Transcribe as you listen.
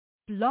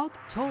Blog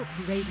Talk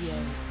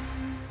Radio.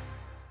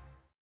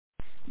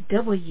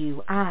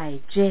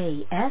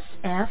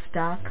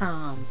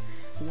 WIJSF.com.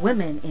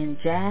 Women in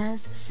Jazz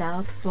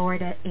South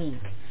Florida,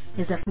 Inc.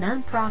 is a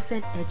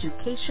nonprofit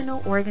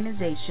educational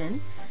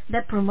organization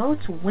that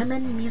promotes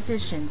women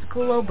musicians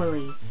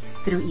globally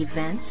through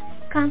events,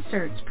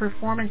 concerts,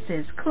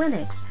 performances,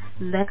 clinics,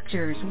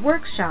 lectures,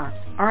 workshops,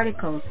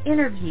 articles,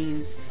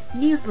 interviews,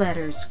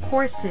 newsletters,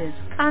 courses,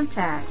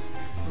 contacts,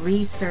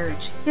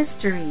 research,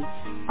 history,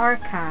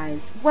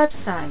 archives,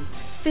 websites,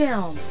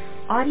 film,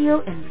 audio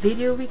and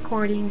video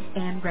recordings,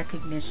 and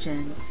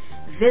recognition.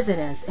 Visit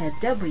us at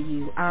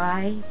WIJSF.com.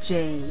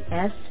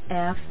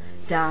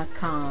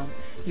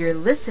 You're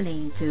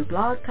listening to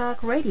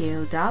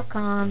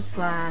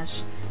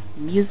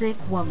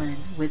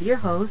blogtalkradio.com/musicwoman with your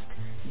host,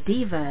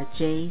 Diva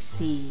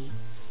JC.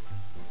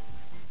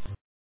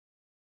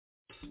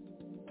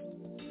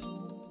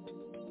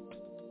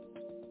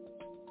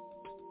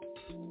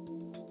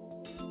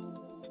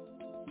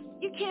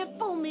 You can't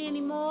fool me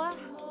anymore.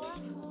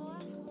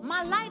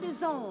 My light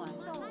is on,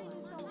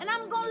 and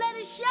I'm gonna let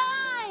it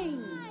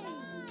shine.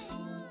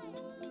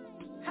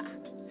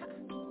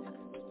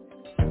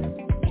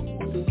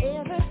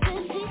 Ever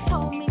since he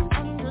told me,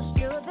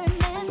 understood and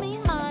made me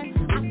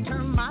mine, I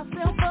turned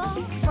myself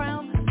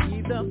around,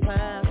 see the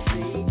path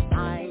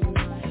behind.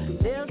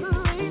 There's a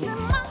reason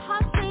my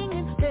heart's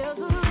singing, there's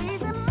a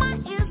reason my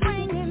ears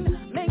ringing.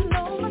 Make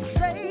no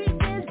mistake,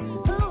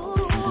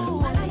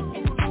 ooh, my light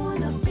is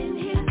on up in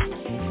here.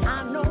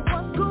 I know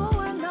what's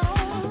going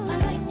on. My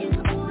light is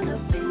on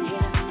up in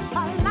here.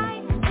 My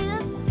light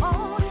is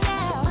on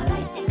now.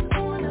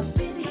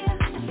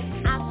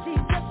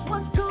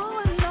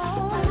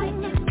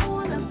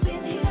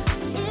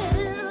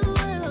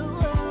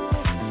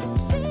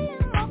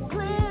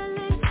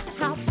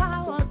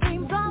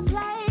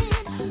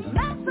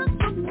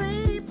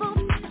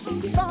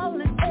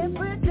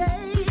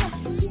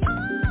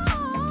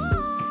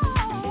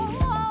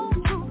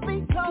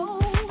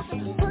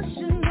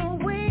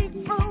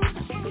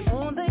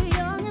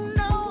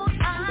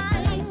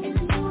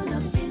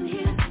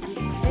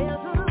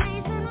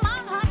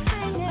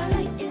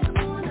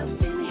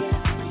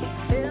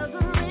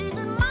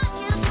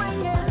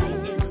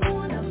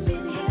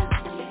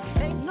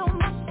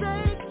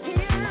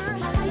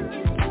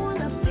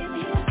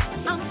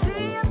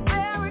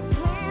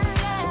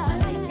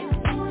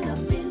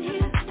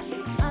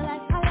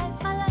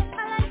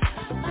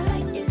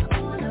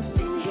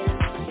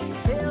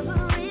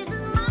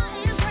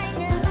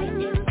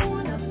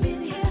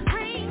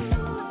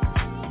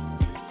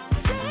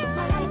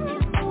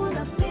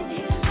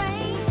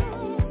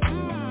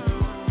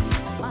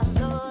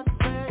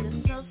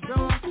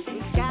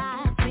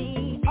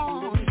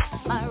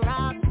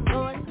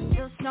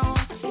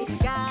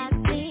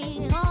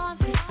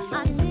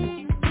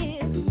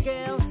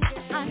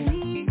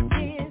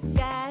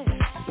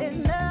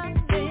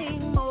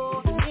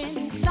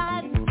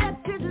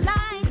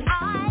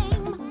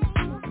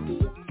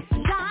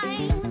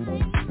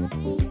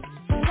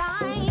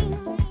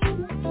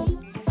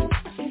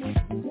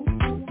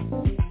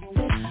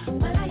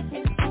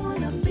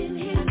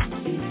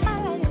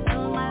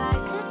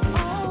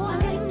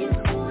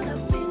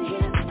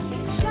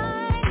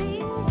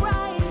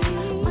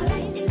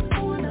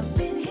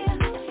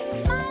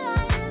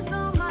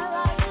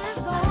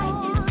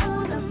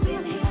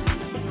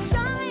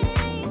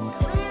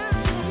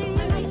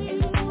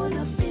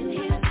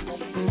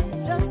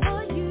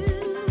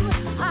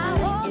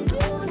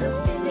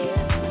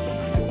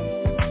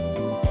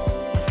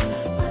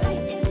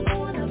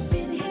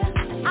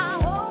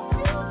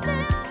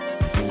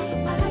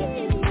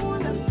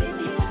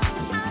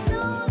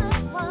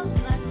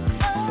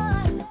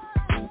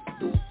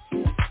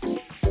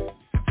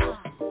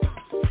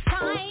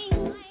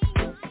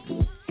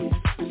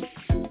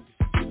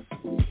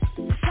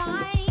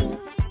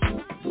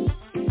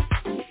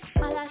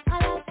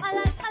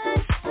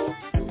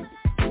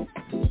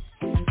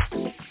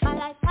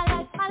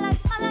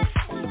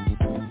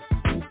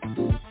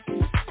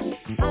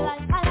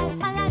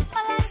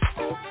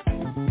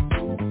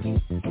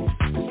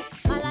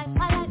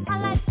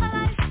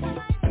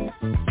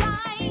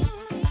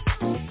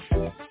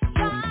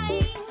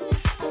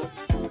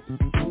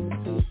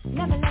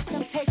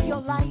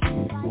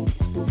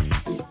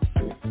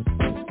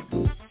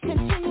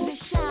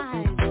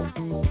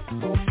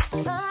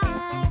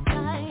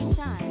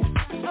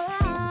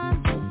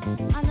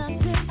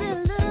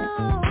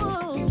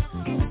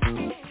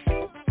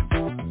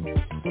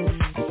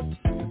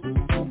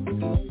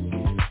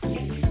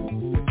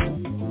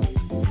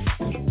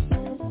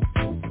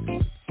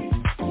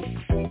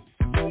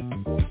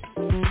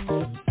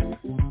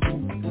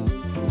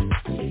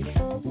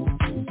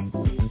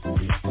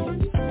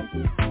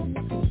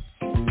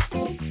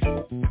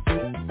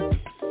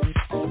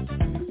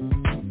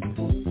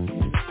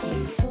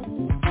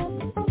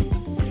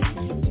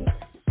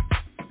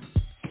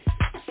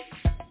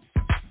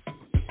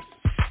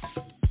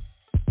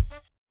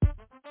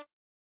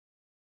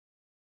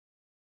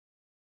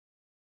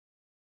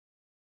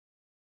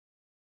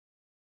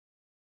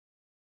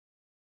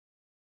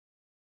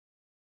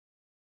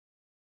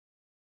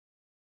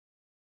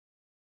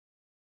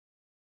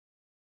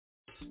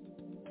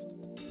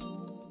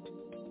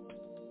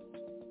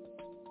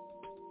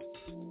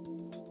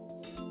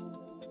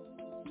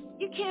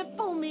 You can't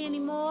fool me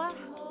anymore.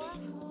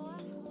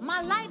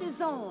 My light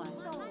is on,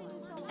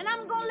 and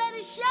I'm gonna let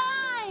it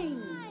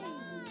shine.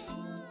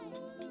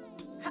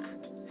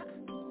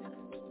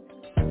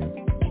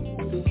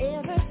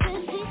 Ever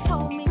since he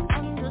told me,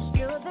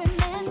 understood that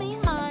man me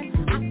mine,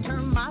 I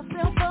turned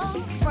myself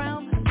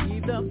around,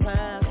 leave the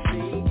past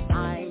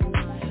behind.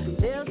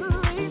 There's a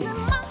reason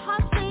my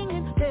heart's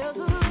singing, there's a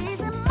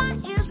reason my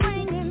ears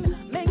ringing.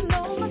 Make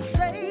no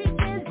mistake,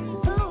 it's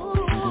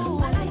true.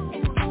 My light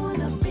is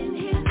on up in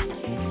here.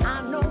 I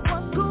know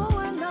what's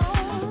going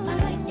on. My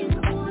light is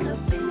on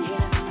up in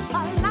here.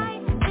 My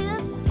light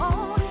is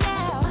on,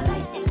 yeah. My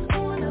light is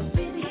on up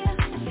in here.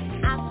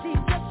 I see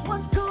just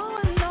what's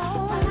going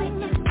on. My light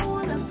is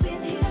on up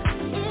in here.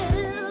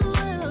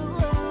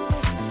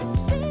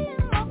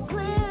 Seeing more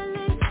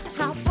clearly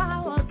how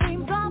power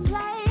games are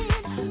played.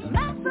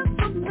 Masses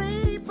of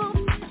people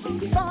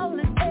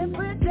falling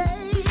every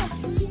day.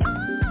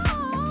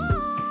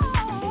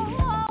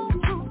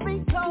 Truth be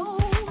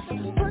told,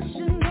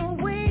 pushing the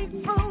weak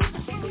fruit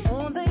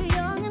on the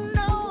young and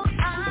old.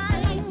 My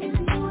light is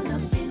on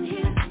up in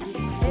here.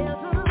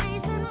 There's a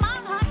reason my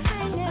heart's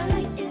singing. My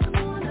light is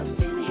on up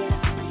in here.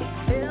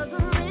 There's a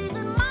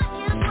reason my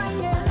ears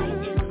ringing. My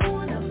light is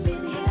on up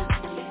in here.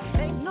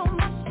 Make no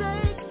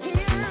mistake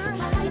here.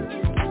 My light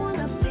is on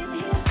up in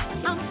here.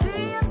 I'm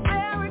seeing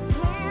very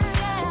clear,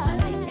 yeah. My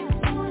light is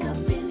on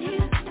up in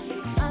here.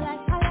 My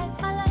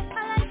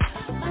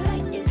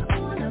light is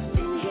on up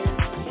in here.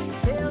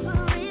 There's a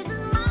reason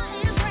my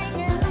ears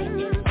ringing. My light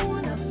is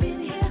on up in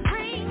here.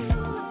 Ring.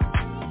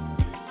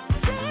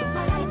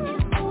 My light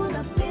is on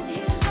up in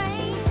here.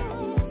 Ring.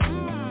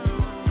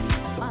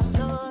 My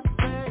Lord's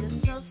word is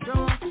so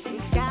strong,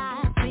 it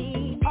guides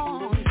me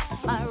on.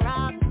 My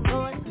rock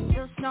Lord is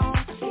so strong,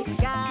 it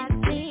guides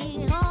me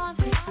on.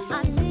 I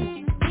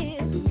need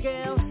His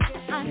scale,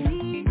 I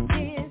need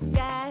His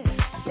guide.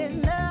 There's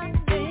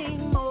nothing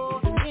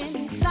more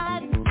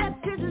inside except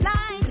His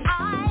light.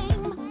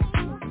 I'm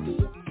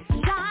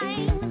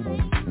shine.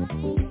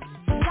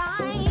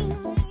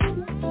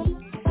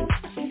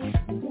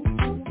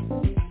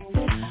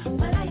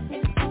 My light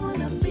is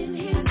on up in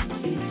here.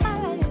 My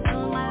light is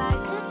on.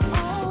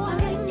 My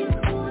light is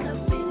on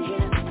up in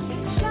here.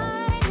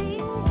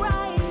 Shining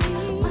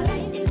brightly. My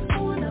light is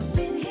on up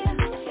in here.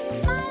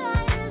 My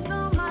light is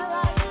on. My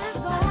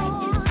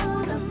light is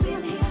on up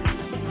in here.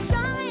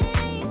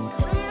 Shining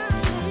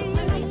clearly.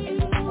 My light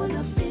is on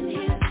up in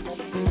here.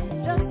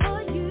 Just for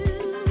you,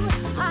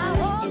 I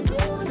hope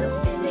you know.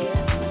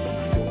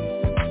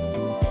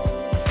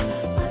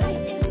 My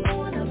light is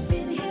on up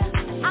in here.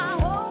 I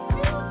hope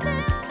you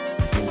feel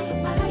me.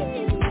 My light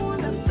is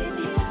on up in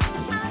here.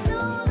 I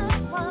know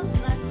that once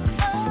my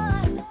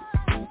sun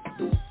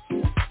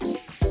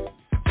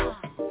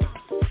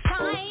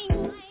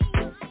shine,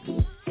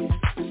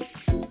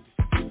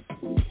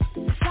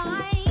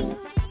 shine.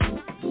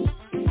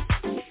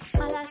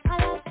 My light, my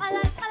light, my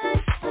light, my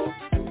light.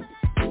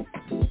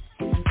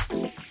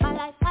 My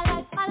light, my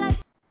light, my light.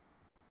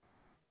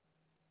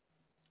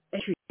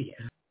 Adria,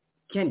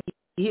 can you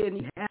hear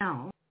me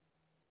now?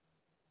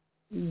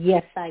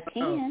 Yes, I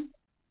can.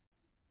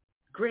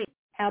 Great.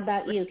 How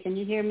about you? Can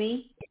you hear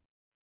me?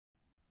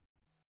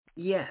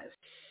 Yes.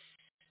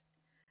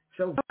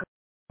 So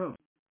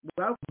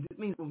welcome to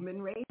me,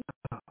 Woman Radio.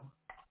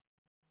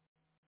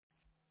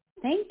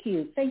 Thank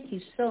you. Thank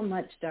you so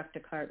much, Dr.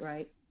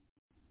 Cartwright.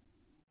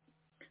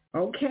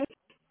 Okay.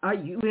 Are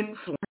you in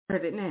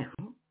Florida now?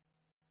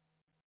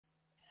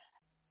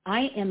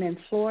 I am in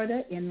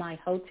Florida in my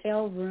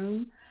hotel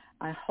room.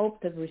 I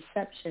hope the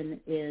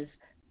reception is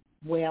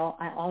well.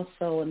 I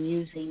also am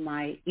using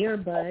my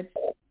earbuds,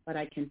 but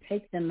I can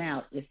take them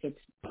out if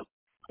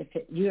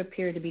you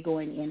appear to be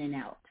going in and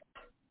out.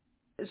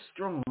 As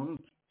strong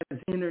as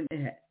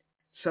internet,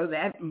 so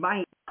that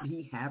might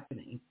be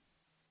happening.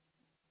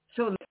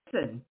 So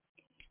listen,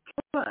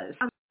 tell us,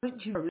 how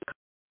did you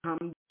come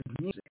to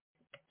music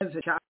as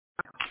a child?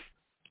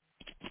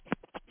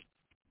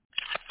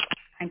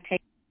 I'm taking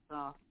it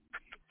off.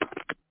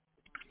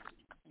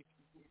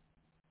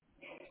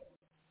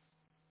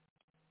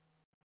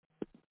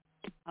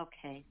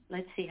 Okay,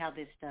 let's see how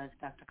this does,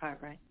 Dr.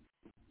 Cartwright.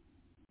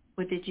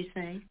 What did you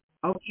say?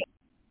 Okay.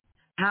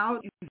 How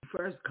did you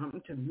first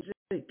come to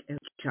music as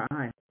a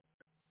child?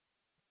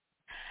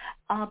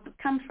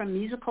 Come from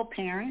musical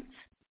parents,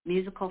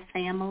 musical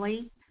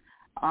family.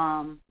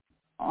 On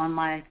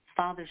my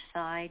father's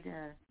side,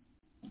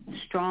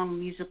 strong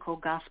musical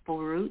gospel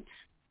roots.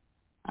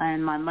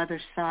 And my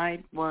mother's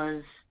side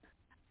was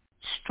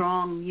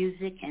strong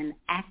music and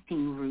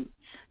acting roots,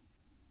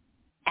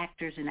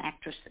 actors and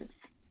actresses.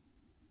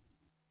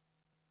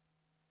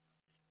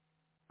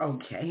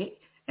 Okay.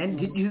 And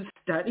did you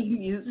study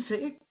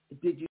music?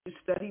 Did you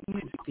study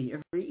music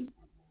theory?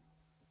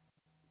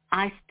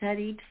 I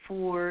studied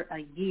for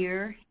a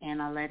year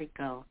and I let it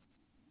go.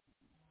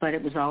 But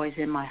it was always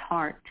in my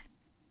heart.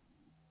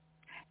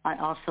 I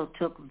also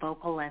took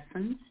vocal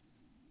lessons.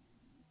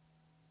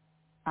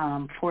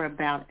 for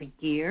about a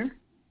year.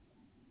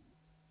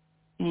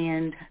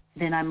 And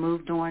then I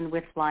moved on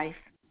with life,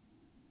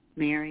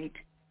 married,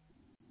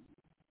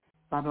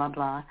 blah, blah,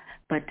 blah.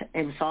 But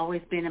it's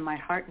always been in my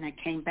heart, and I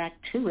came back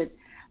to it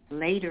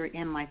later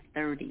in my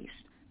 30s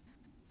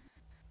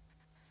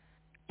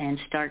and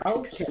started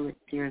to pursue it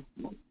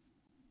seriously.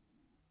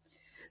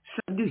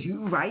 So do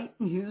you write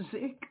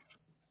music?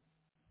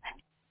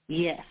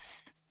 Yes.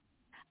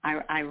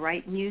 I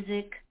write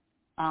music.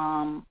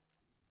 I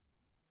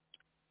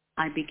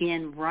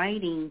began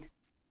writing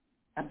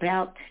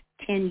about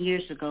 10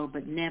 years ago,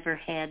 but never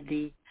had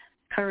the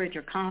courage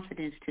or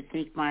confidence to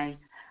think my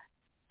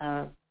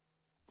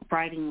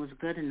writing was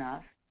good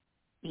enough.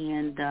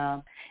 And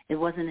it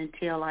wasn't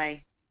until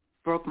I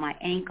broke my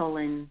ankle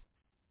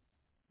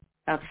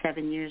about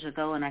 7 years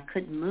ago and I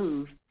couldn't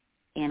move,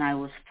 and I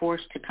was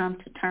forced to come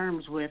to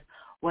terms with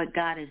what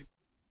God has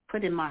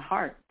put in my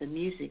heart, the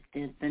music,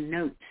 the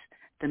notes,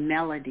 the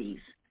melodies,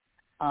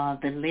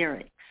 the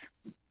lyrics.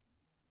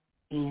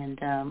 And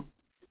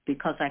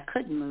because I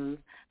couldn't move,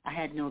 I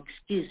had no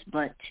excuse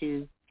but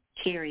to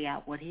carry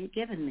out what he had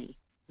given me.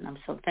 And I'm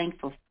so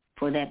thankful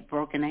for that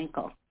broken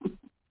ankle.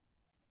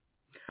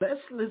 Let's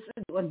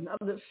listen to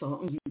another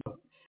song you wrote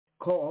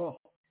called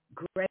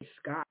Gray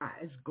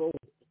Skies Gold.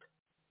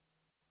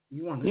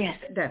 You want to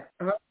set that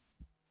up?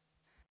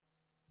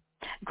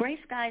 Gray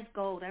Skies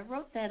Gold. I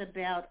wrote that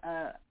about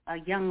a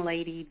young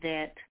lady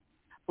that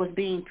was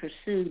being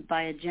pursued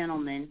by a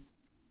gentleman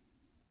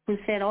who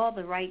said all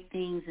the right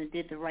things and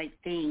did the right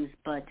things,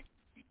 but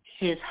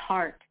his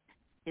heart,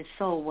 his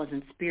soul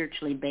wasn't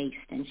spiritually based,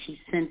 and she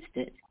sensed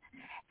it.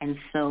 And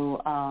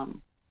so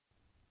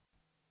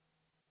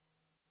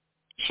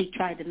she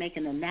tried to make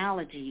an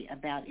analogy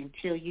about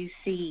until you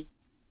see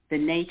the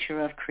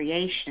nature of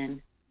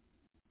creation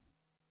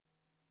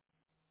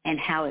and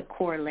how it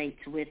correlates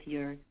with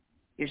your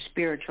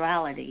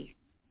spirituality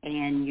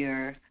and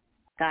your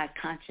God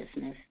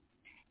consciousness,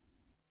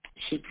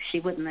 she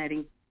wouldn't let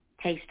him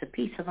taste a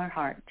piece of her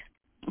heart.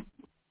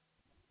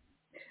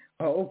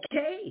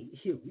 Okay,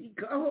 here we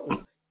go.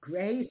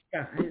 Gray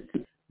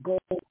Skies Gold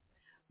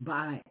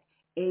by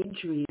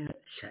Adria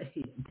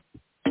Shahid.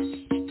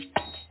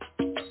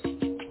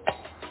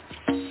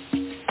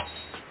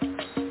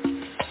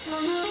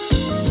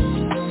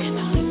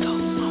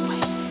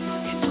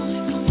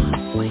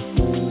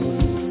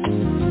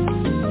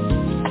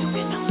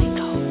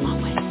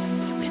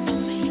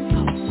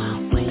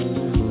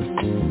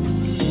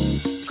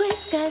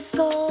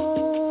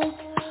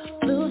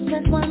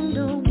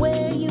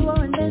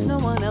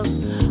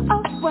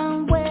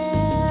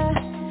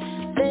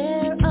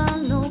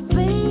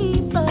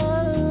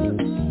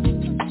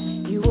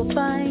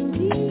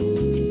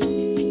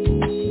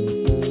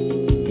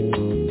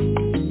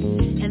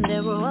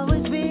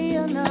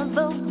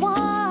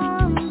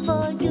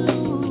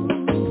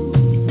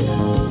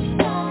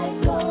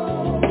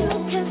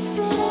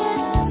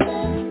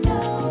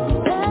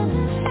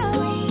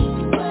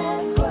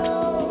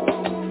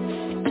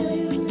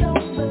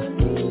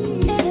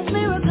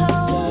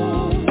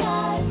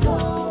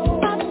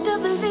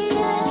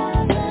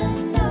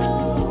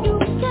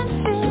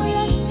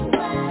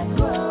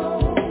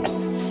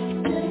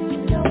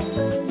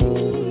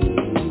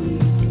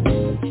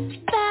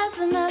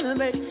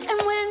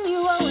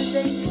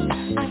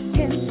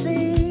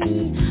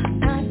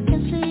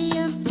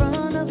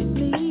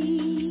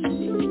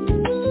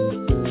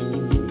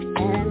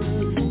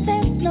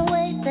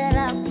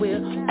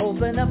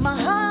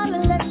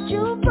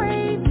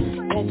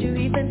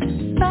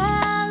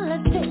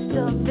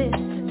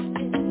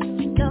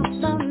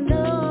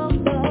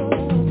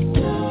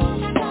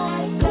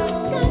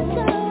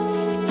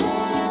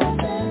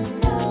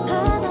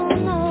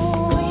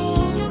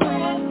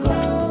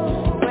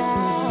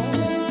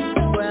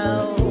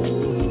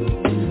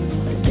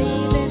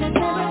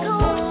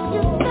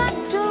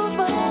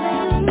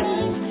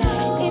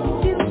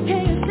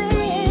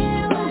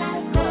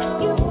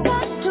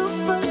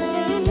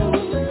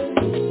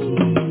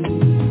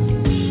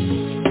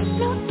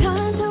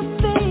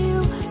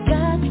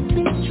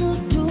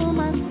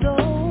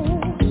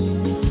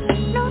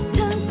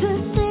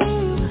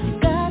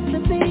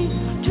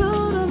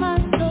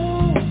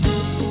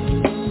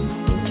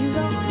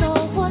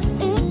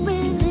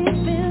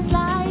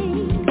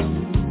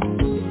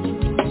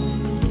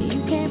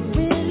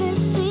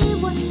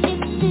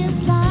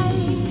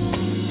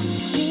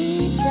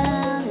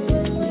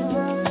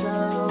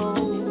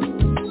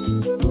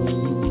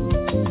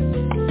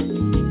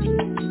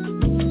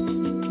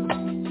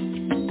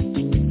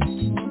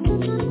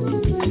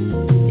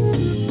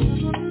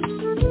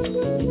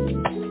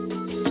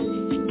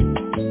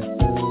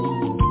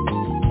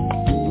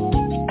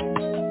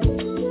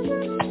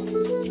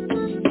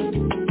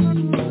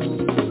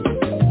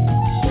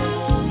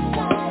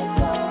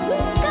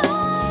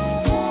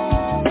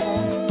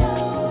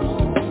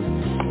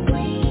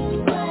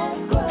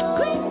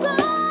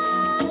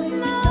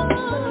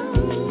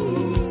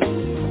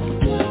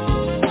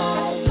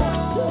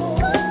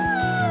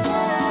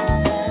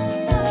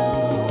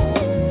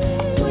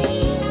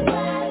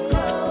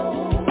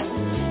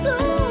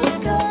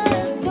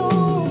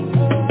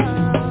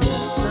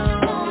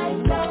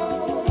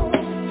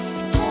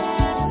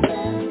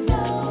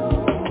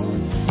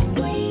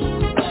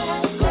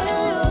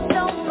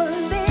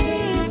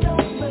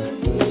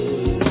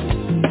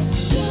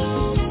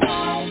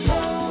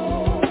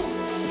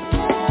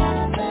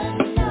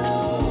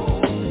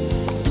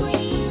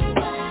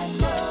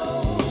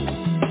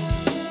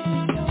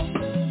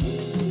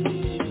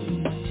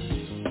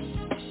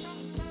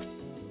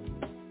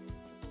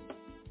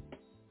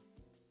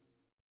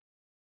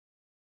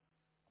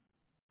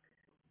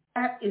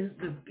 is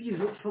the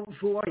beautiful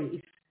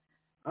voice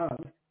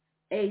of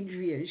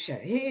Adria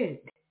Shahid.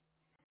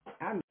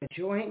 I'm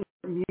enjoying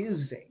her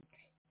music.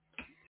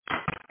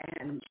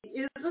 And she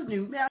is a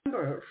new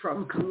member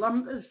from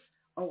Columbus,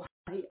 Ohio.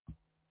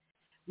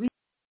 We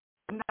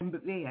remember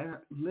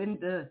there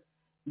Linda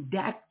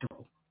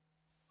Dactyl,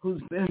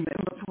 who's been a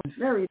member for a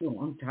very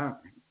long time.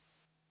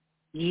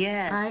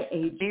 Yes, Hi,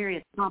 Adria.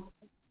 very accomplished.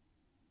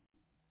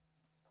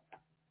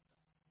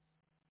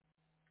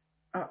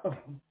 Uh-oh.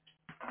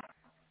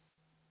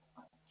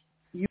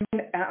 You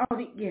went out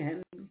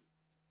again.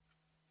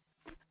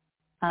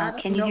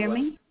 Can you hear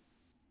me?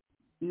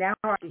 Now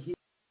I hear.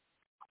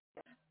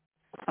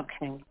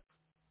 Okay.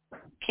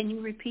 Can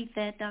you repeat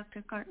that,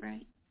 Dr.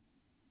 Cartwright?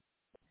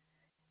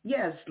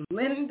 Yes,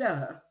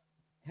 Linda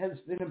has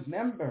been a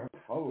member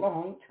for a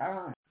long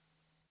time.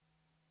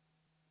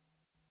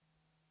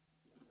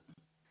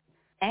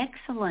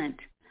 Excellent.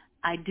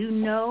 I do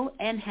know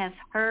and have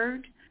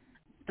heard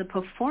the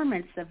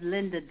performance of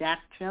Linda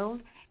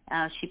Dactyl.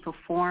 She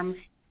performs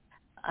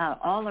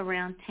all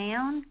around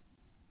town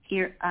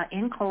here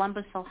in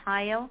Columbus,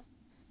 Ohio.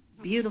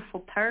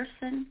 Beautiful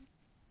person,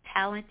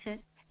 talented.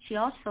 She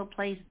also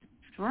plays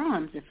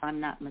drums, if I'm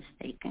not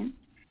mistaken,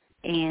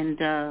 and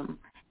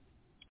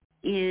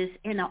is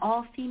in an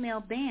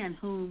all-female band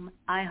whom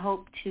I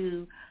hope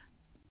to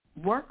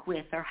work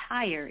with or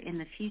hire in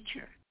the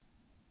future.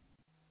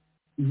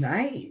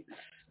 Nice.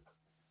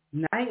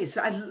 Nice.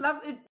 I love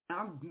it.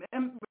 Our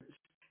members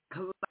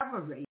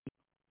collaborate.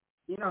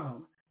 You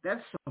know,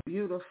 that's so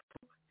beautiful.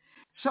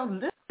 So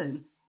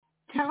listen,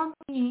 tell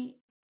me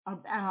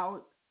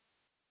about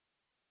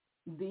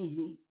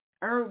the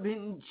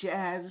Urban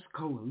Jazz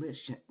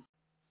Coalition.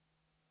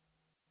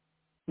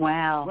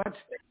 Wow. What's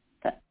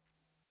that?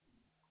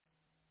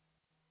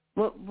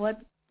 What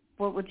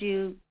would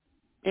you?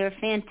 They're a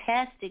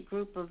fantastic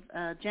group of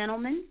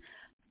gentlemen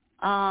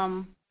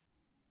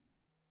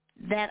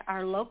that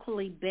are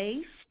locally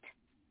based,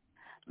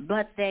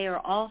 but they are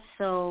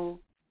also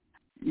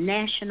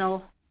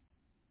national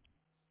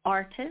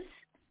artists,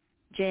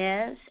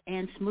 jazz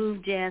and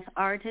smooth jazz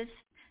artists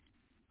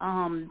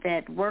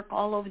that work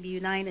all over the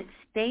United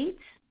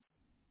States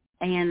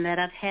and that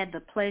I've had the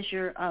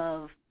pleasure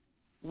of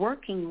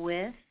working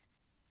with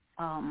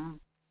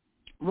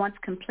once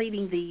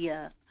completing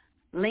the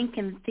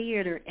Lincoln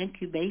Theater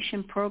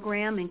Incubation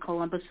Program in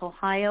Columbus,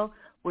 Ohio,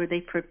 where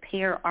they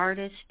prepare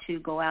artists to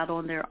go out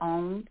on their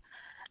own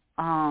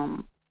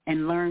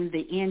and learn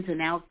the ins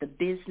and outs, the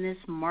business,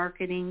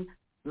 marketing,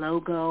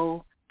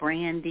 logo,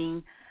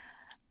 branding.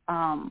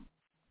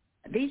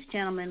 These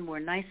gentlemen were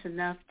nice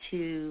enough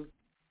to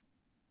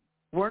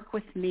work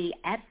with me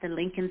at the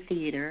Lincoln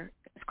Theater.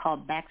 It's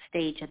called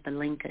Backstage at the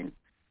Lincoln.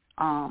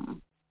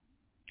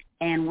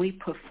 And we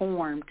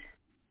performed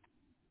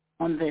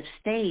on the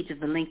stage of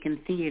the Lincoln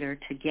Theater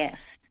to guests.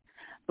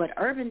 But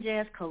Urban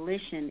Jazz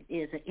Coalition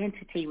is an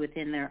entity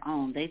within their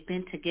own. They've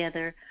been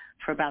together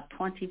for about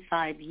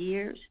 25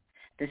 years,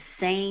 the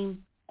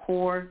same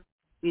core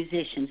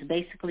musicians,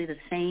 basically the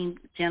same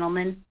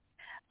gentlemen,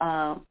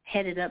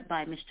 headed up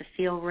by Mr.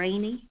 Phil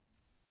Rainey,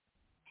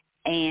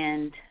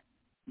 and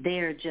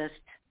they're just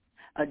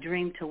a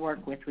dream to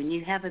work with. When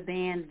you have a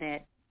band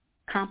that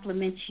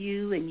complements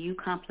you and you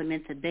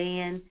complement the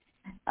band,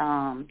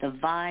 the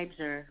vibes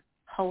are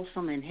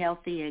wholesome and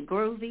healthy and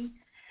groovy.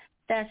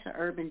 That's the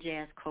Urban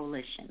Jazz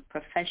Coalition,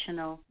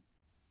 professional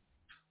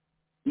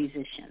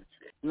musicians.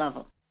 Love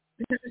them.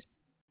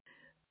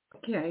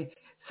 Okay,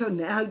 so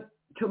now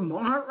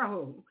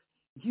tomorrow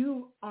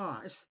you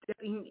are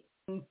stepping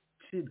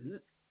into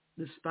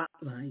the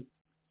spotlight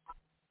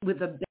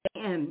with a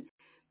band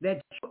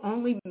that you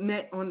only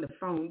met on the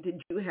phone.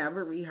 Did you have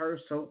a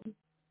rehearsal?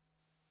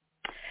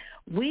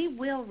 We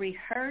will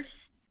rehearse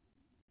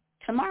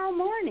tomorrow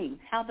morning.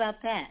 How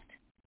about that?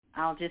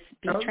 I'll just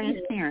be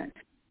transparent.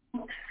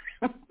 Yeah.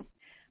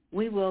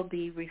 We will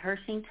be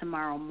rehearsing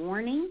tomorrow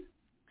morning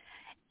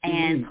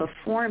and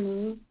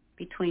performing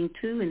between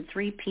 2 and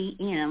 3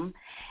 p.m.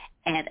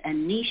 at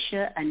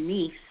Anisha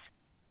Hanif's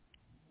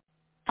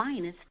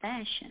Finest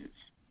Fashions.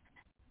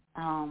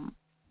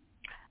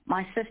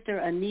 My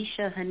sister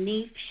Anisha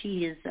Hanif,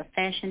 she is a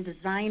fashion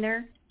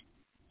designer,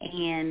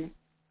 and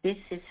this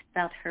is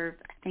about her,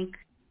 I think,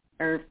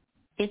 her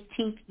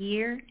 15th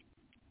year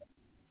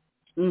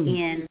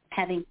in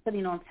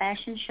putting on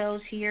fashion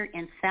shows here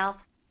in South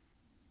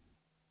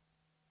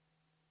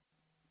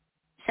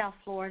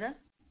Florida.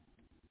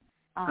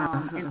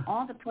 And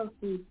all the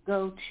proceeds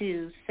go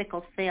to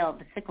Sickle Cell,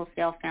 the Sickle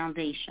Cell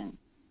Foundation.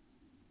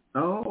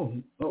 Oh,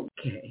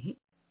 okay.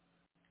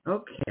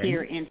 Okay.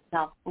 Here in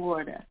South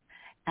Florida.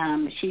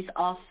 She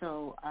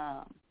also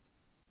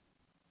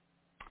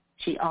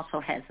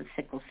has a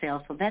sickle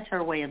cell, so that's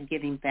her way of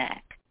giving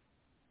back.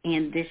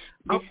 And this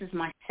is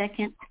my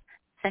second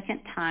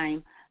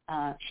time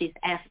she's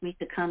asked me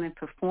to come and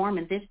perform,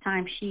 and this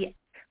time she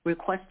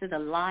requested a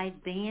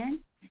live band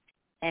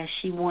as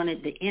she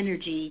wanted the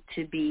energy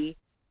to be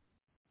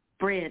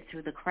spread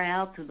through the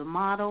crowd, through the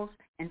models,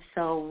 and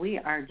so we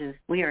are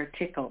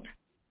tickled.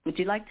 Would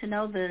you like to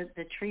know the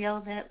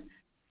trio that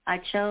I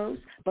chose.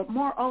 But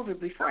moreover,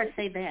 before I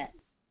say that,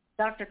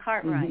 Dr.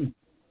 Cartwright,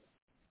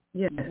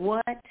 Yes.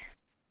 what?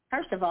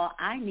 First of all,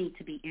 I need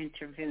to be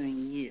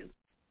interviewing you.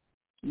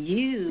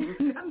 You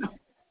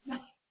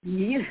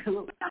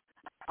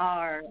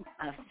are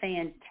a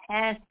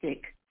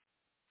fantastic.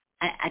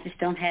 I just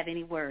don't have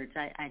any words.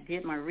 I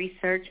did my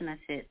research and I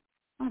said,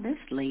 oh, this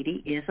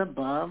lady is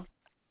above.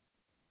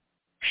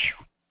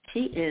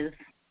 She is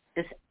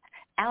just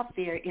out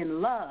there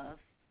in love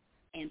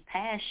and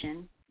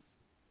passion,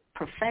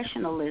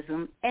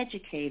 professionalism,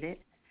 educated.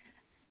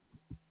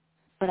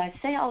 But I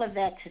say all of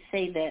that to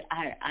say that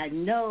I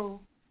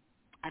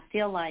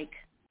feel like,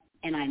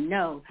 and I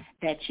know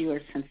that you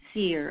are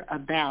sincere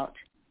about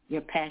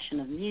your passion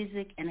of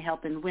music and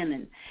helping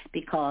women,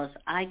 because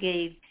I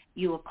gave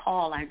you a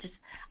call. I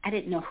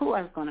didn't know who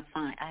I was going to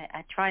find.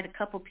 I tried a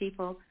couple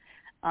people.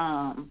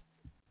 I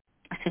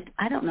said,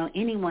 I don't know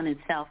anyone in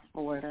South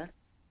Florida,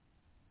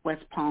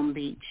 West Palm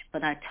Beach,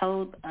 but I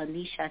told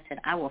Anisha, I said,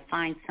 I will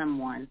find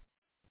someone.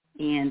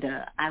 And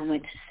I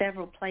went to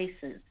several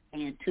places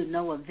and to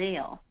no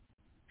avail.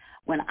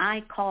 When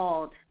I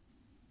called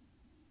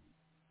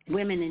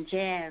Women in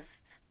Jazz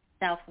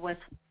South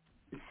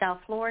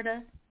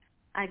Florida,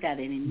 I got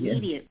an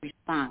immediate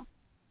response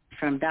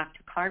from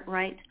Dr.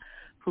 Cartwright,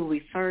 who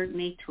referred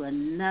me to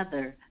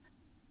another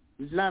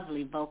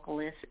lovely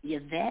vocalist,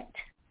 Yvette.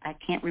 I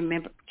can't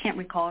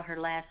recall her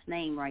last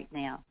name right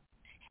now.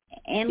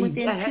 And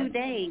within 2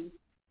 days,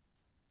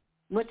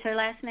 what's her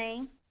last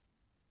name?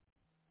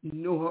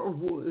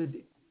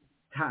 Norwood.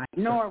 Tiger.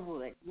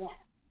 Norwood, yes.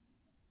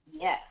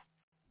 Yes.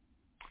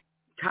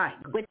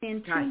 Tiger.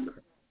 Within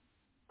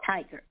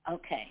Tiger,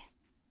 okay.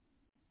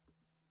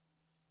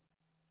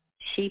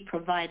 She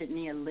provided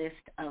me a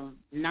list of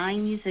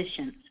 9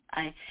 musicians.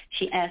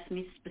 She asked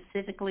me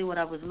specifically what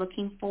I was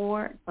looking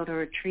for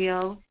a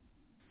trio,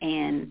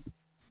 and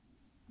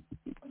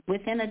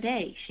within a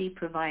day, she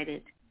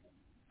provided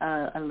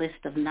a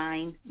list of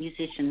 9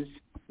 musicians'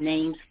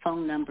 names,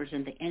 phone numbers,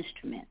 and the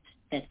instruments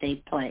that they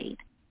played.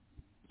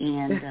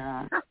 And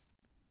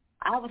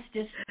I was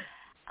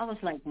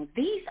like, well,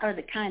 these are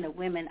the kind of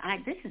women,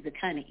 this is the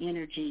kind of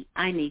energy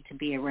I need to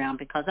be around,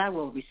 because I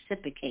will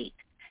reciprocate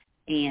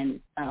and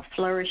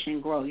flourish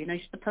and grow. You know,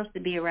 you're supposed to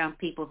be around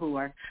people who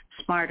are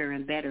smarter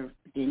and better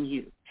than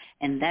you.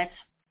 And that's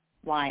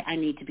why I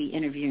need to be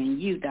interviewing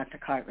you, Dr.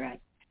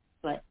 Cartwright.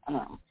 But,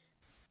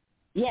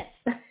 yes,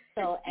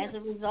 so as a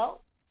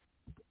result,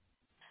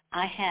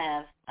 I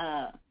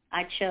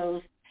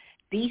chose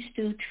these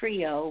 2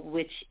 trio,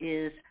 which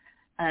is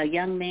a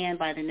young man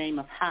by the name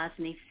of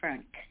Hosni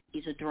Frank.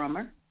 He's a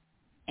drummer,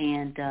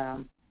 and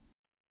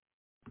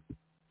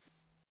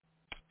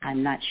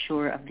I'm not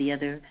sure of the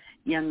other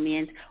young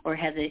men, or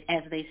as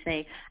they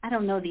say, I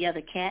don't know the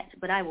other cats,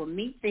 but I will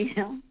meet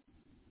them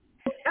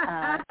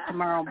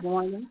tomorrow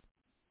morning.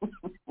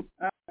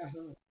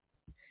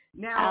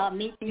 Now, I'll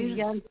meet these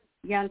young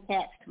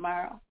cats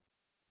tomorrow.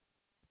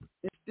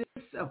 Is this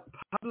a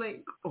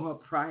public or a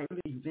private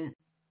event?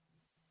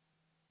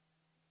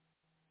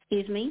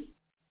 Excuse me?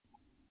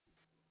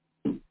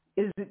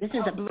 This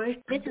is a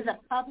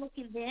public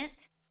event,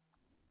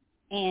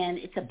 and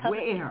it's a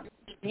public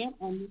event,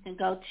 and you can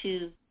go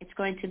to. It's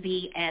going to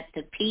be at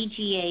the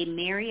PGA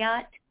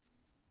Marriott,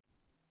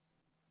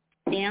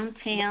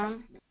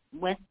 downtown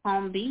West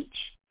Palm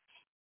Beach,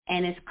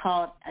 and it's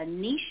called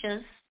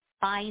Anisha's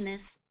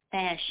Finest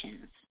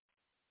Fashions.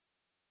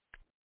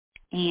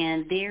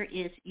 And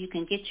you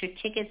can get your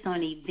tickets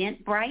on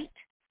Eventbrite,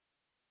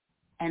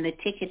 and the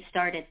tickets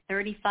start at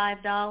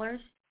 $35.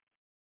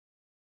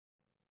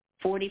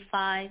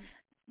 $45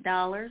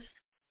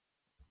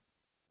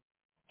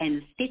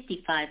 and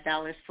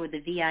 $55 for the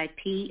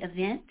VIP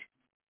event.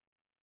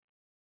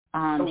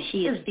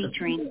 She is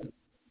featuring,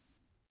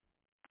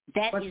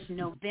 that is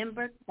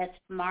November, that's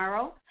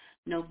tomorrow,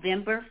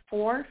 November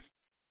 4th,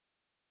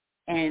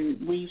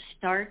 and we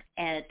start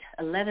at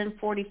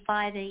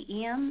 11:45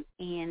 a.m.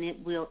 and it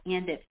will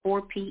end at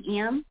 4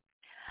 p.m.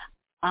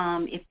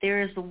 If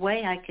there is a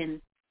way I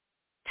can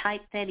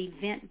type that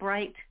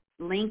Eventbrite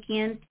link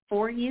in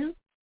for you,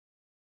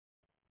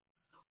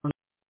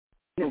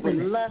 I would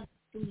love to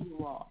see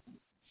you all.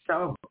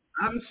 So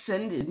I'm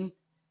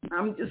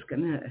just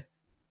going to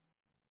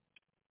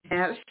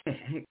at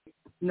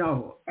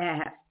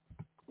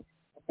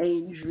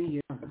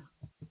Adria,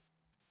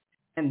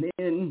 and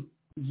then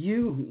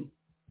you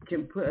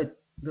can put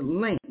the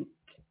link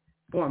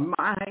on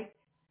my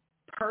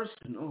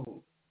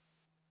personal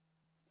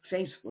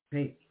Facebook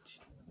page.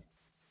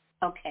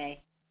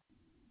 Okay.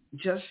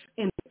 Just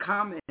in the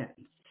comments.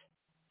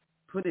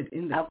 Put it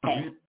in the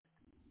comments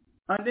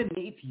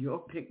underneath your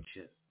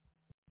picture.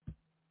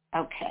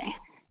 Okay.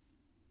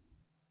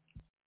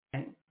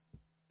 And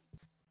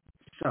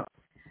so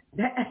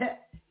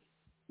that,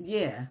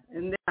 yeah,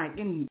 and then I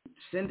can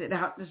send it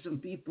out to some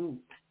people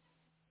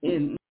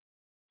in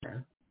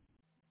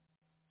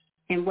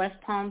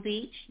West Palm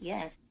Beach.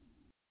 Yes,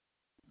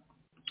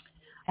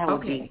 that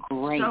would be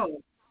great.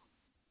 So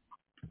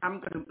I'm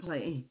going to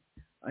play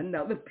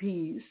another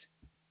piece.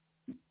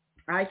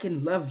 I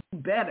Can Love You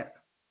Better.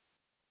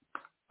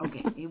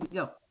 Okay, here we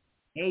go.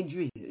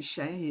 Adria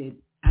Shahid.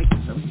 I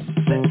guess I'm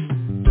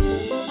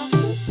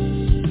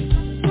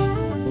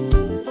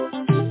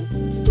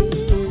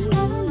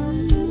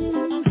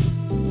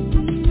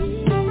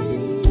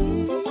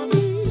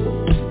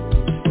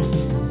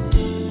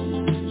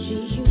She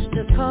used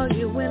to call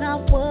you when I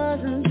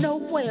wasn't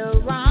nowhere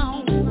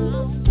around.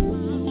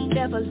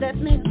 Never let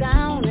me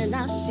down, and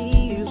I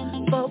see you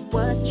for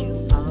what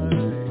you are.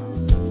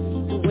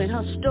 And when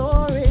her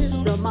stories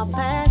of my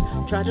past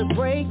try to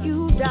break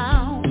you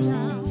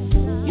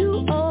down,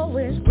 you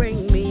always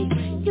bring me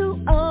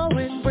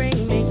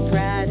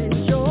pride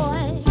and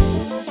joy.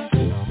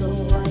 So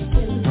I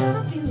can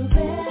love you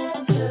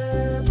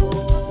better,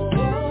 boy.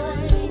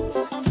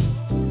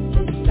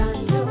 I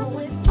know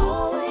it's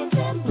always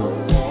and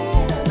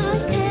forever. I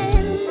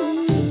can,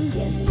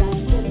 yes, I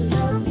can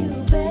love you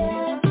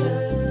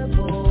better,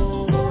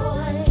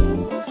 boy.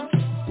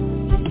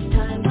 This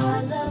time our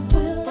love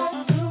will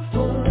last through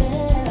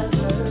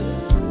forever.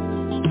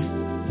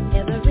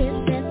 Ever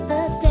since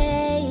the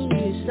day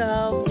you saw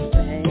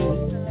me,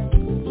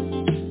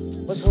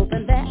 was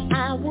hoping that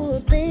I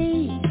would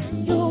be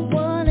your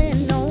one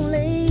and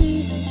only.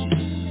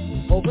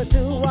 Over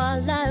through our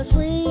lives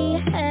we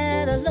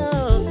had a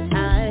love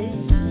tie.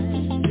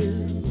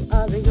 You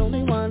are the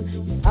only one,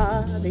 you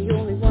are the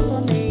only one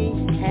for me.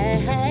 Hey,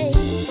 hey.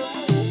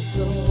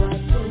 So I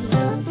can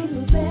love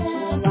you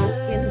better. I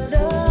can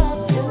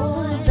love you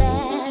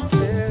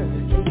better.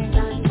 Yes, I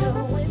know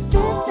it's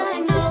all.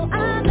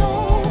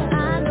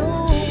 I know.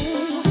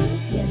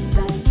 Yes, I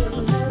can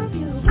love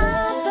you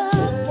better.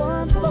 I'm the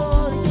one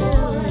for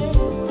you,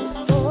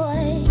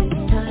 boy.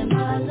 This time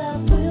our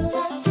love will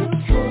last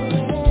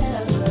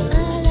forever.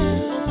 I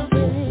love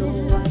it. So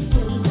I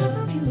can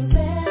love you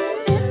better.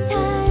 This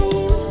time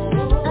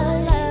our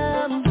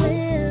love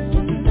will.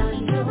 I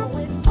know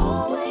it's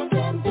always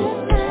and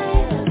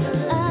forever.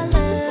 Our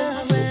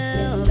love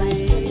will be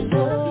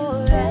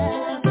forever,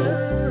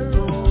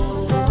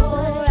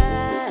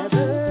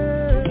 forever.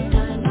 This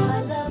time our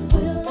love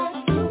will last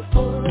through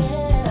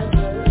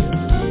forever.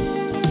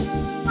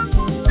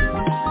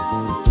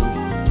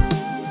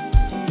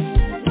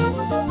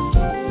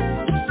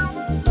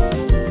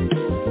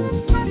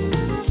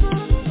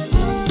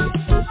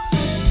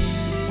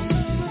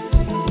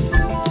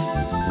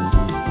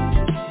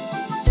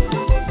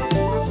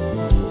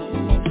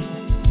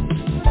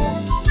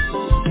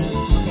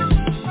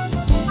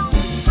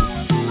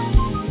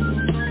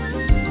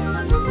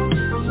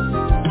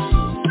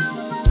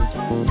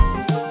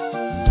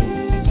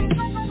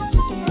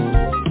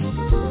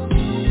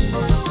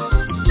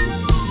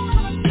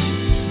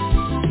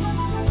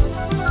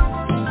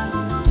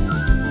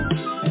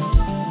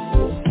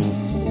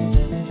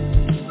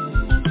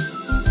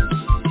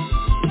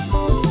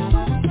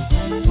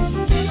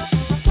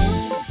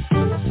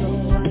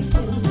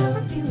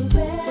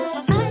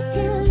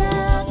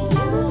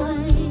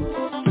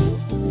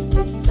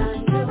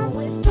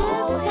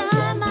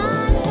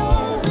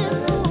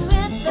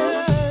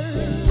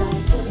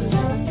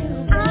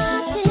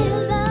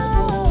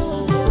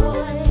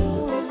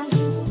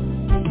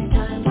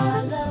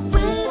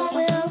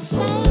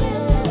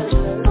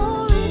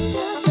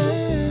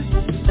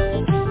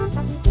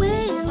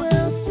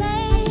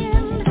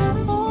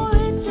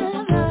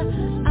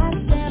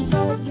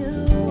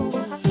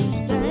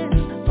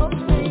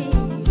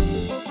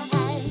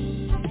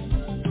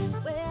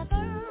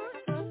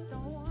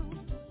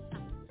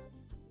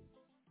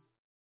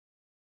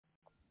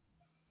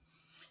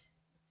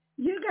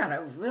 You got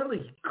a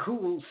really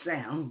cool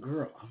sound,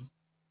 girl.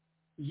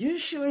 You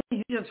sure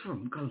you're just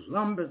from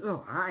Columbus,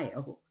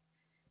 Ohio?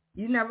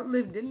 You never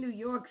lived in New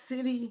York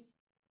City?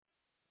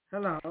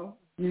 Hello?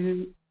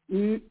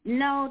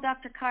 No,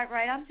 Dr.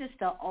 Cartwright, I'm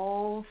just an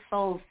old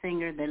soul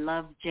singer that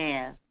loves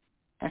jazz.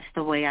 That's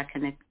the way I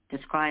can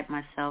describe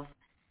myself.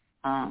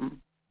 And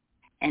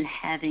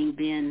having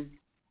been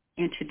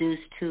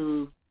introduced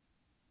to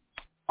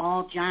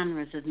all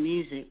genres of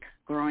music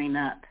growing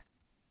up,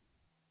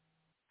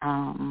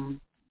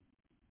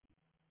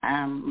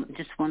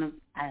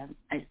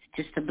 it's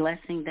just a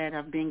blessing that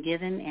I've been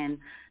given, and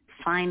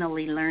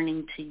finally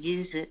learning to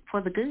use it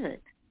for the good.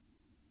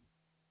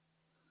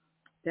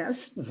 That's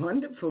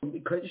wonderful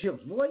because your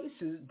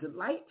voice is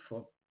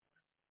delightful.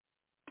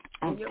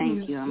 Oh,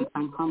 thank you.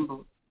 I'm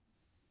humbled.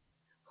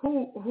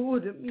 Who are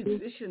the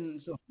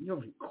musicians on your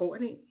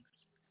recordings?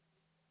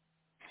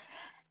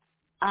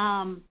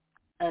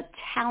 A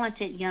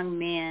talented young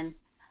man.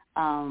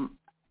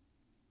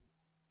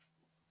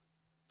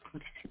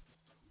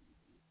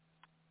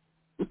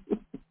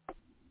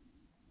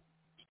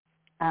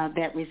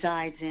 That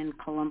resides in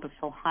Columbus,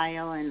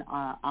 Ohio, and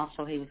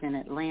also he was in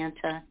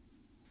Atlanta.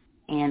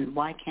 And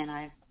why can't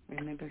I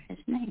remember his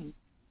name?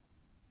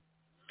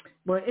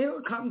 Well,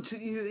 it'll come to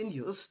you and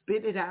you'll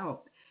spit it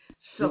out.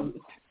 So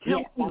tell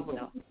Yes, me, I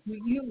will.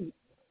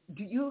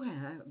 do you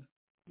have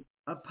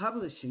a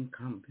publishing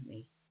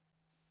company?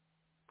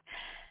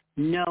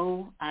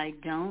 No, I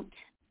don't.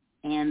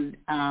 And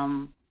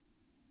I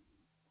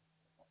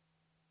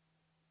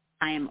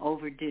am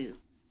overdue.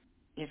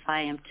 if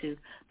I am to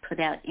put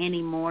out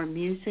any more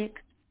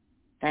music,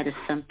 that is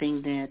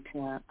something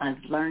that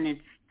I've learned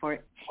for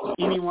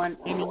any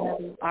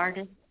other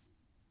artist.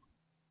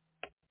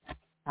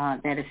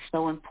 That is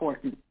so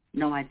important.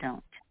 No, I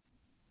don't.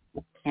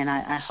 And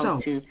I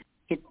hope to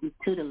get some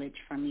tutelage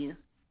from you.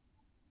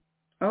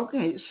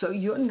 Okay, so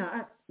you're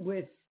not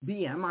with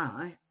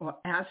BMI or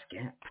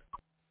ASCAP.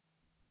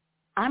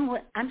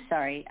 I'm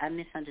sorry, I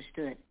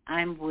misunderstood.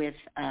 I'm with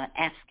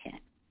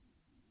ASCAP.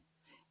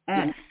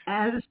 And yes.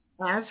 as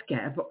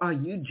ASCAP, are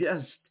you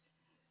just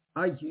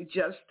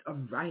a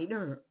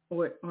writer,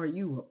 or are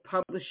you a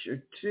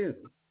publisher too?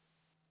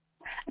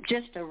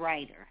 Just a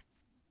writer.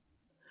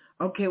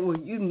 Okay, well,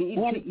 you need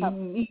to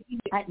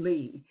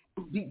immediately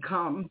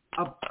become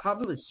a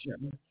publisher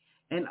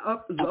and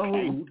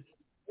upload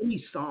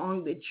any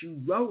song that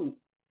you wrote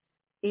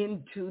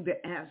into the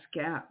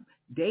ASCAP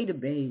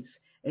database,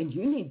 and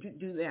you need to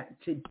do that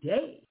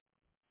today.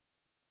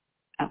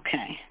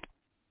 Okay.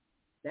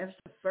 That's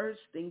the first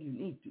thing you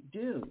need to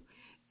do.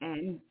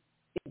 And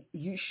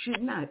you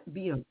should not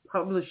be a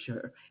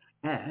publisher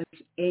as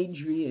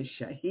Adria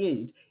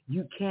Shahid.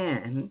 You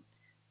can,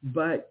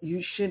 but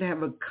you should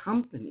have a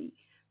company.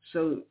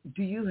 So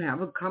do you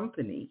have a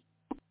company?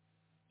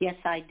 Yes,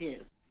 I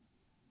do.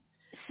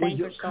 Well, Sing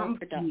your for Soul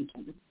company,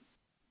 Production.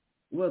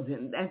 well,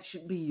 then that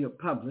should be your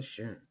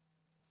publisher.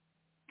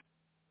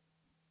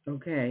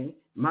 Okay?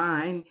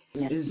 Mine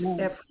is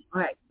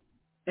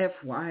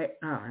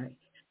FYI,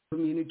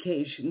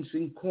 Communications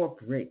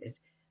Incorporated.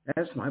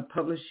 That's my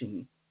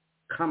publishing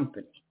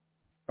company.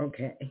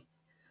 Okay?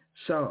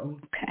 So.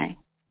 Okay.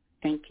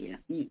 Thank you.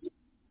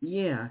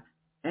 Yeah.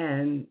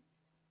 And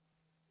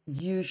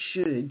you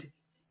could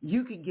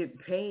get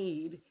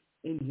paid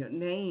in your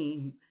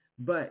name,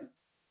 but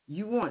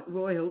you want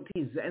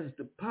royalties as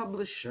the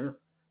publisher.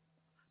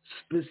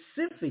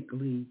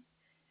 Specifically,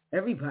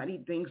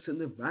 everybody thinks of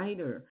the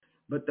writer,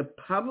 but the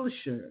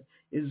publisher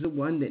is the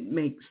one that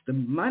makes the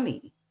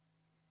money.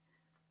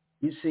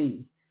 You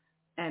see,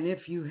 and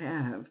if you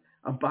have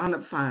a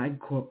bona fide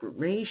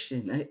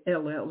corporation, an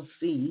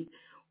LLC,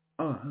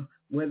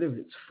 whether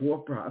it's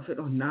for-profit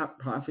or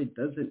not-profit,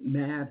 doesn't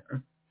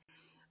matter,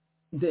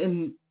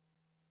 then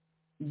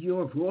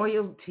your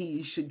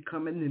royalties should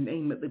come in the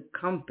name of the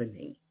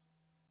company.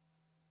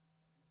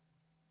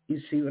 You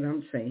see what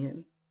I'm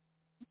saying?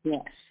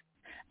 Yes.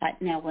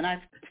 Now, when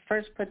I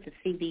first put the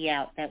CD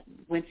out, that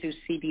went through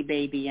CD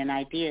Baby, and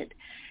I did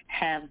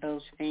have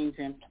those things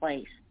in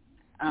place.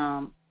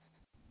 I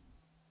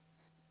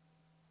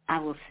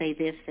will say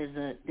this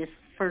this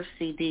first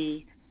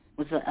CD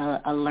was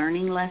a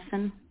learning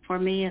lesson for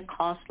me, a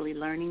costly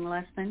learning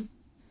lesson.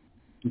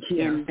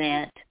 Yeah. In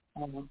that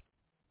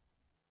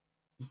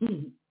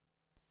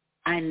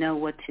I know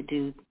what to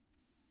do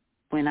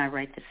when I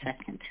write the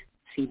second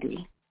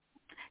CD,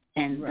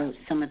 and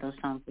some of those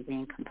songs are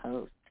being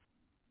composed.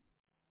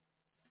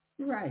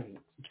 Right.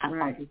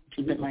 I'll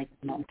keep it like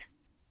that.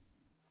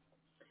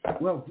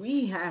 Well,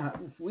 we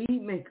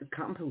make a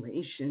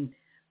compilation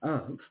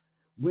of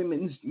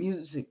women's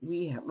music.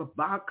 We have a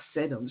box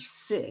set of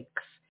 6,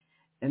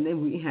 and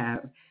then we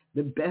have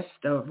the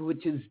best of,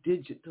 which is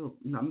digital,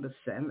 number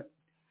 7,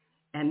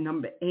 and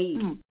number 8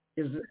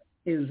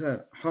 is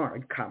a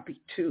hard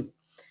copy too.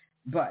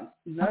 But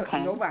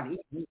nobody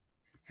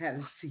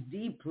has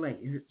CD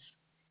players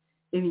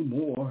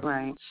anymore,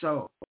 right?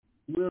 So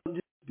we'll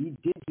just be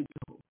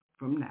digital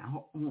from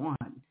now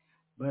on.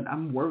 But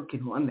I'm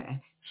working on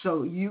that.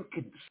 So you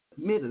could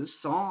submit a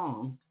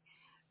song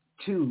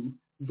to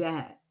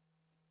that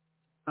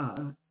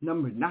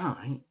number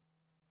 9.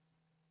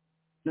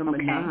 Number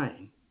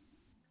 9.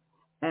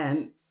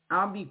 And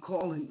I'll be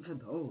calling for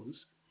those.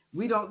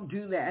 We don't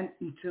do that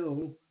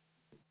until,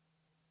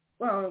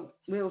 well,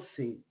 we'll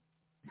see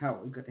how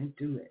we're going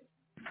to do it.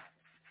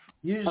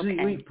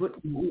 Usually we put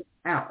it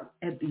out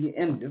at the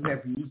end of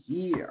every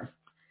year,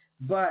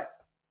 but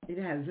it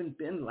hasn't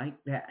been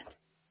like that.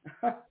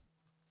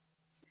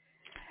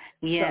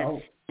 Yes.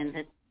 So,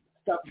 and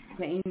stuff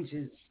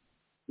changes.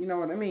 You know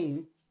what I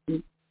mean?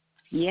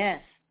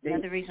 Yes.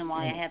 Another reason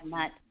why I have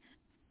not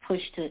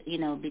pushed to,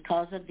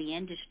 because of the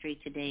industry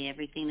today,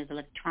 everything is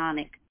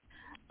electronic.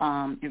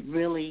 It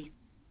really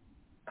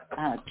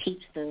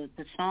keeps the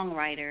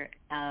songwriter,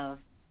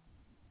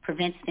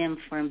 prevents them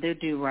from their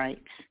due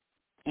rights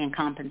and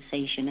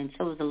compensation, and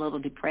so it's a little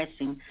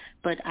depressing.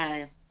 But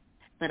I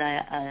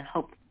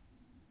hope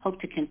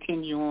to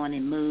continue on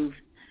and move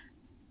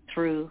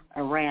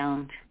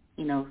around,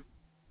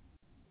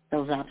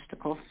 those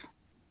obstacles.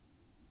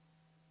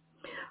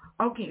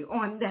 Okay,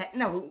 on that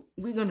note,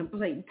 we're going to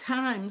play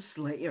Time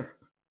Slayer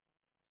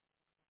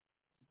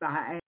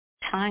by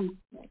Time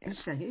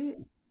Slayer.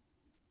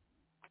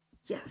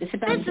 Yes. This is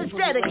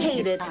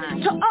dedicated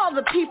to all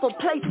the people,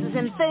 places,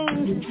 and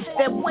things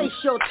that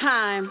waste your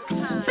time.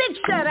 Big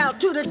shout out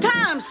to the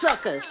time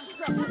suckers.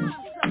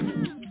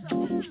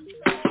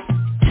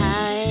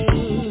 Time,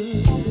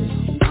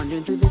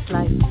 wandering through this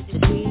life to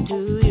be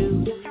to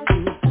you.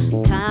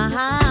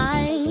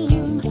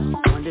 Time,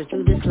 wandering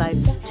through this life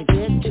to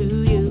get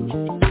to you.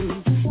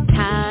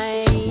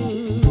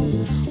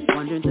 Time,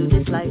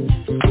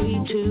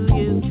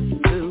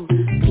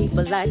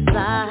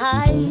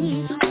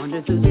 flight,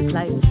 wander through this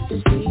life to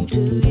speak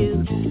to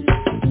you.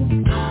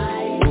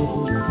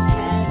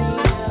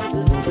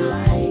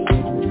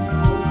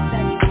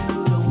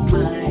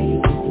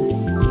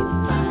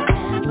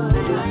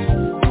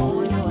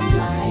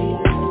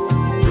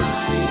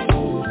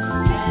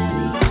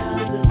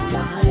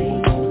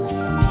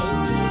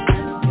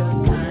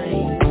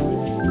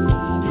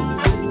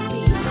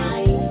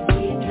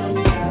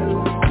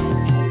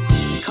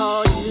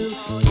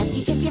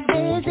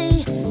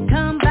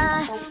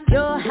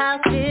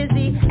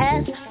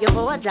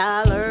 For $1.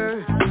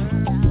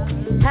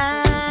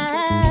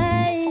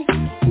 Hey,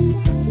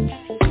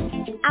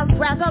 I'd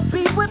rather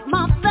be with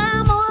my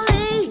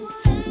family,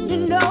 you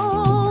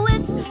know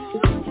it,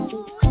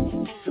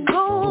 so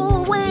go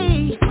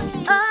away.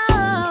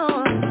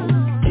 Oh,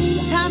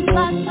 time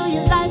flies through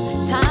your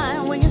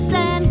lifetime when you're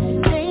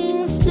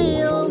standing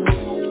still.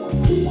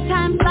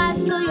 Time flies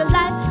through your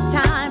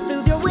lifetime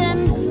through your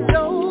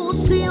window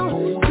sill.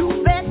 You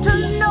better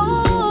know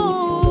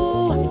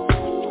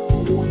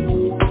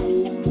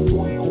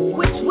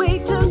way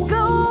to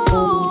go.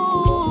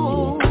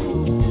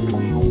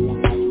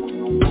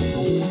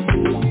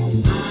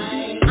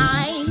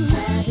 I'm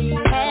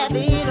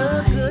having a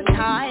good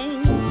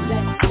time.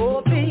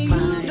 Hoping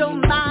you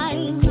don't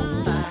mind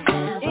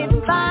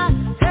if I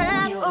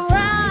have a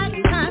right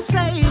time.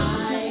 Say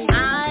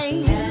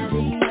I'm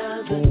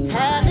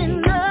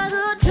having a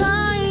good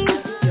time.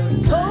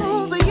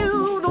 Hoping you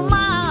don't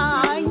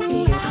mind.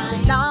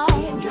 Down,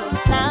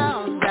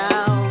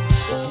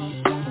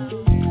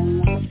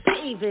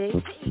 baby.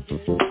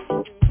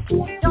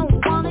 Don't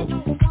want it.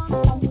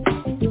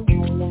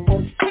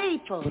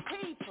 People,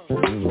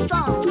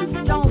 some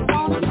don't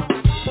want it.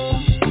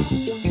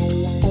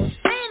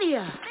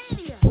 Mania,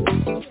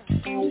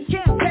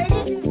 can't take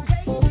it.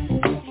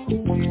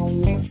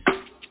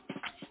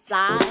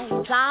 Fly,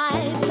 fly,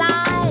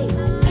 fly.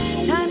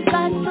 Time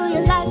flies through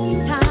your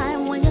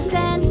lifetime when you're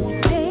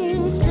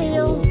standing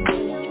still.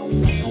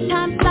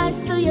 Time flies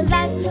through your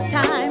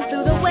lifetime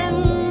through the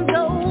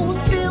window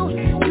sill.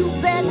 You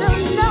better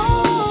know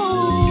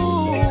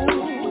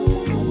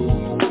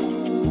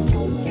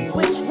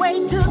way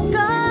to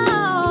go.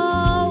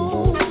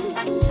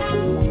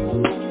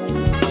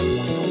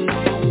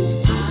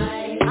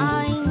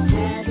 I'm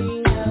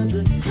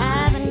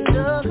having a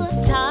good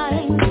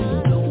time.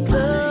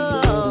 Oh,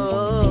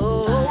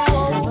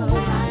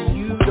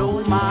 you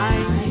don't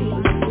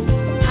mind.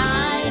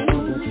 I'm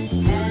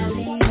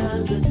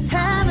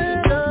having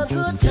a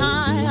good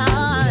time.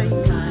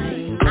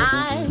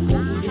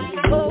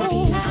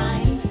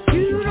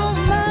 You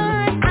don't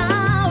mind.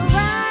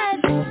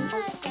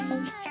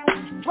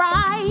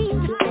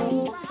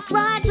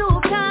 Right to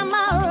come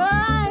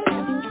alright.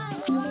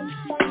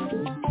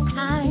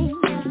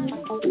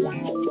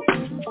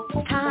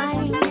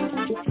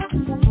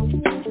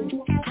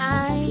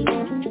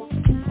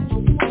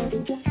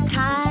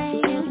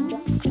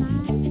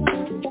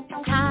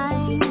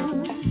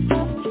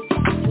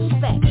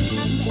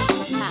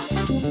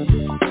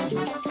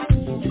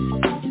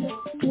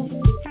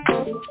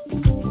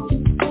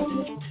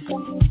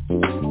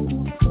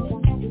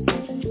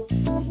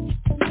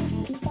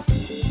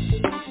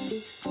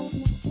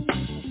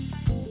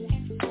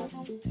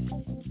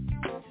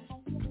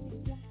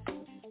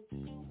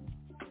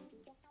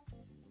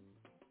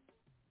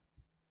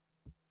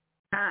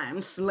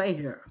 Time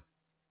Slayer.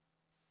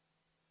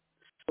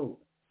 So,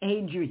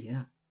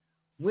 Adria,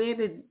 where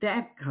did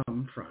that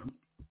come from?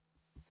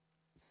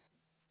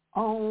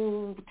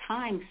 Oh,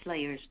 Time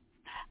Slayers.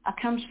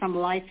 Comes from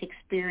life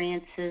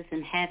experiences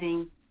and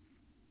having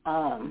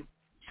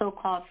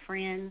so-called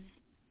friends,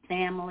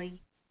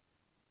 family,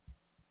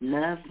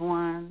 loved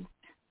ones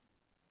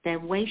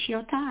that waste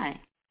your time.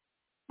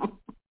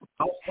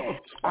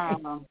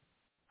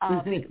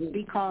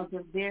 Because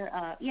of their,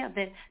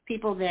 the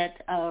people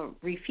that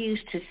refuse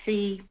to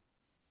see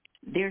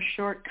their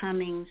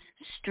shortcomings,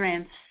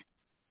 strengths,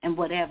 and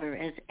whatever,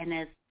 and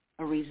as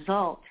a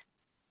result,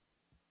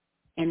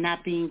 in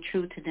not being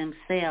true to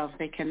themselves,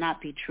 they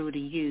cannot be true to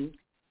you,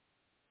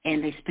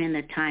 and they spend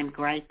their time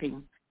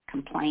griping,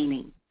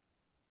 complaining,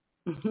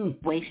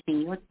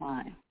 wasting your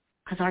time,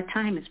 because our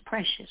time is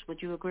precious.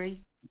 Would you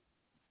agree?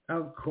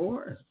 Of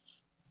course.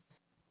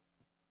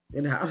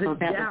 And how so it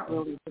that doubt.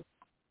 was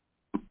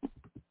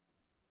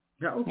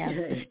really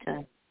okay.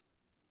 Yeah,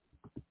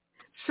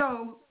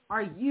 so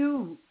are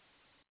you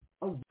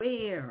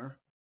aware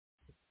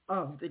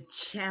of the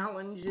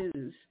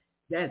challenges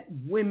that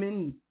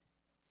women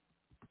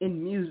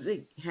in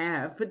music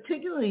have,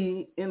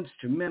 particularly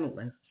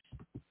instrumentalists?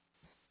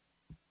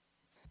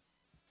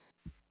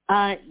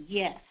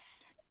 Yes,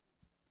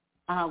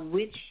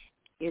 which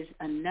is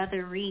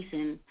another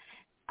reason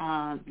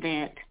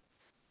that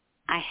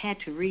I had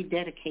to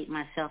rededicate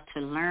myself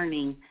to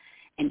learning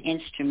an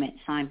instrument.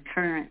 So I'm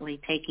currently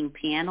taking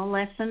piano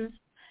lessons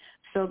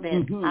so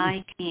that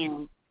I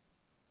can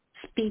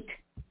speak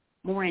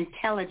more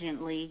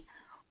intelligently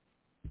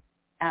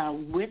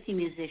with the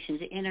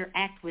musicians,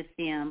 interact with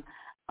them,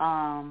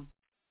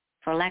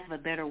 for lack of a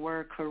better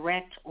word,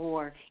 correct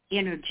or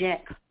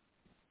interject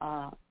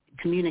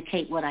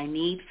communicate what I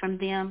need from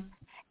them,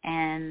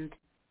 and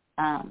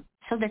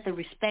so that the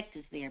respect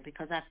is there,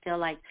 because I feel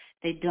like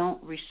they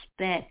don't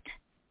respect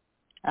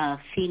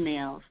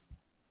females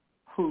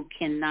who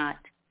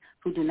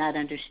do not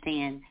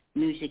understand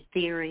music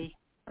theory,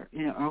 or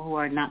who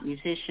are not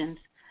musicians.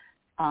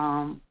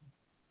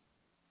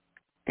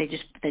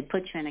 They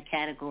put you in a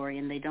category,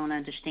 and they don't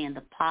understand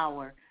the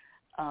power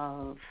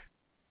of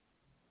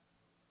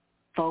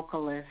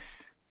vocalist,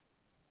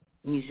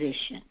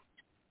 musician.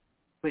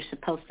 We're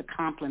supposed to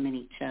complement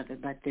each other,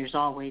 but there's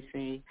always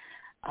a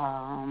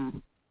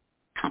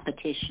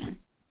competition.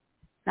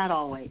 Not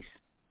always.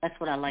 That's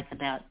what I like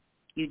about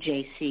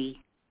UJC,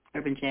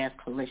 Urban Jazz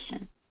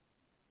Coalition.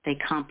 They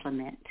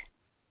complement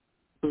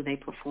who they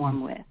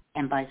perform with,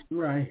 and vice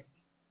versa. Right.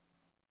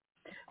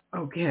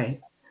 Okay.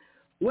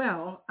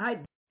 Well, I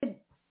did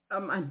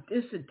my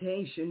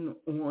dissertation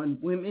on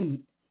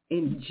women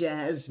in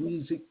jazz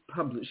music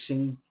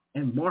publishing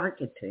and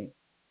marketing,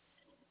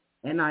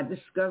 and I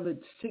discovered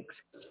 6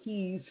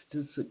 keys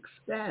to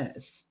success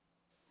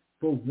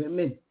for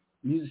women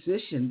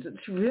musicians.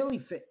 It's really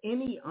for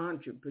any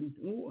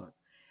entrepreneur,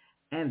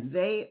 and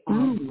they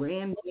are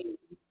branding.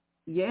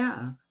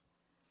 Yeah,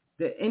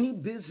 that any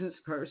business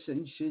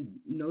person should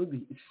know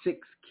these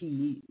 6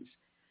 keys,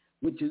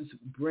 which is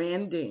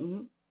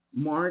branding,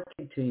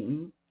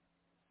 marketing,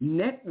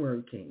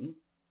 networking,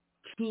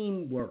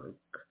 teamwork,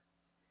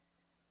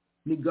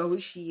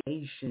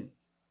 negotiation,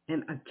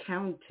 and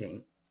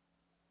accounting.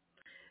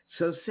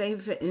 So say,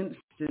 for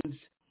instance,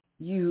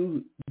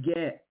 you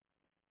get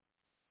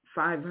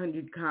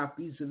 500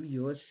 copies of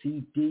your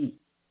CD.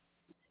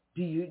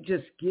 Do you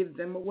just give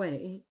them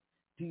away?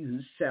 Do you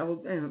sell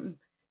them?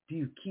 Do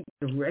you keep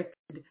the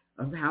record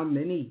of how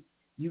many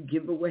you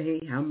give away,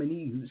 how many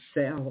you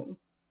sell?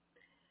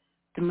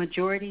 The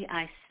majority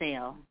I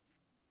sell.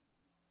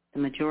 The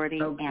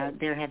majority, Okay.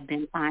 there have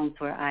been times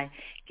where I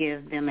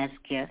give them as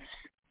gifts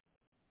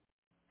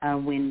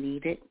when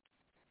needed.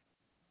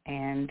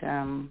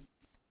 And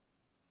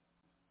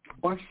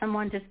or if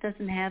someone just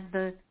doesn't have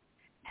the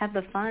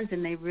funds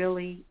and they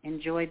really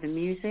enjoy the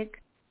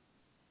music,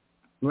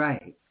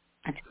 Right.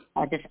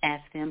 I just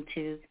ask them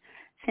to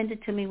send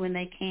it to me when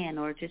they can,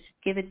 or just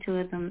give it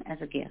to them as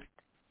a gift.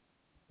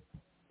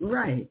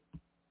 Right.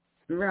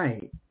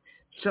 Right.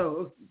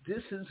 So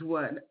this is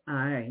what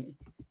I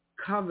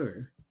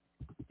cover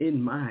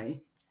in my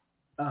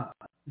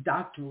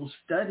doctoral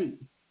study,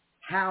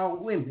 how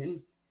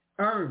women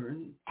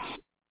earn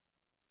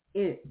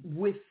it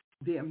with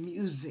their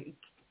music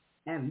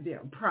and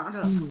their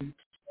product.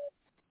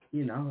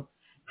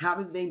 How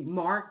do they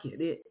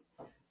market it?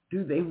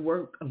 Do they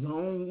work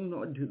alone,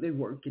 or do they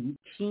work in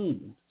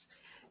teams?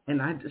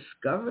 And I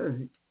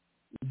discovered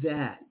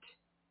that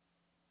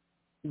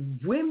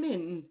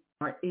women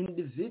are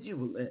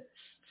individualists.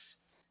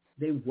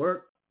 They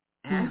work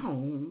at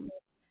home,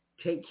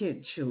 take care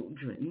of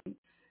children.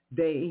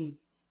 They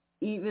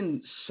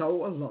even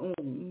sew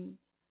alone.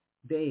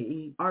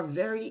 They are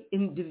very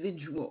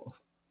individual,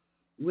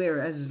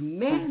 whereas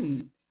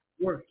men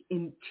work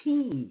in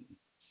teams.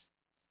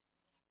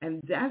 And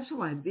that's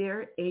why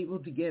they're able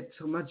to get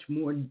so much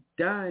more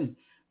done,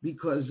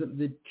 because of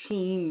the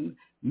team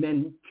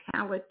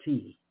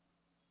mentality.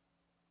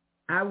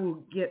 I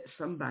will get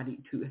somebody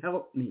to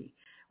help me,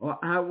 or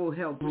I will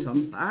help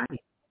somebody.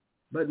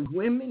 But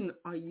women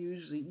are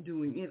usually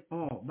doing it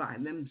all by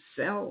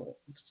themselves.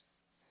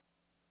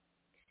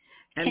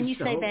 And Can you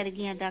say that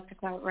again, Dr.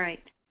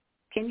 Cartwright?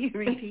 Can you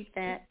repeat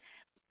that?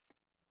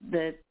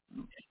 The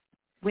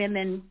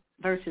women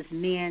versus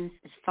men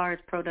as far as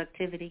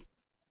productivity?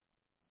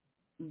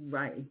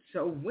 Right.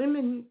 So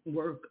women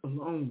work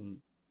alone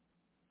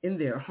in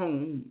their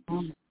homes.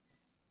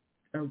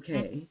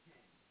 Okay.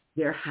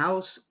 They're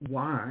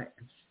housewives.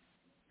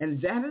 And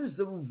that is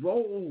the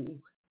role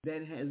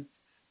that has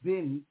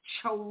been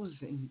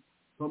chosen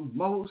for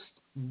most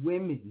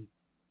women.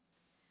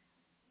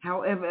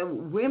 However,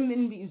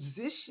 women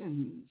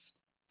musicians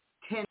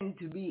tend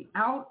to be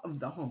out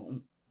of the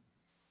home,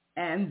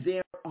 and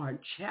there are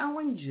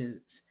challenges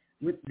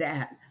with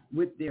that,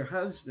 with their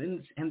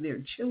husbands and their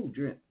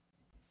children,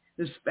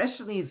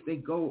 especially if they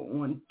go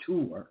on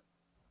tour.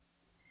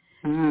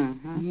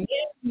 Men,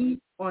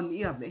 on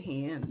the other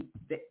hand,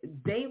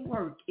 they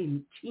work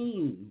in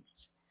teams,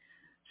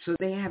 so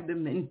they have the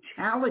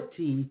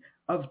mentality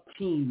of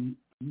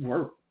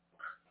teamwork.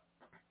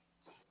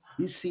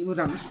 You see what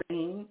I'm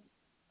saying?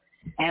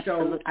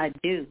 Absolutely, So, I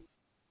do.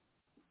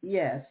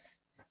 Yes.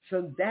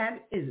 So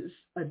that is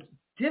a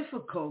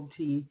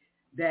difficulty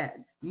that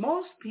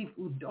most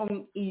people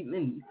don't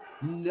even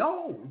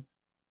know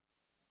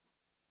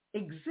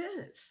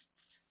exists.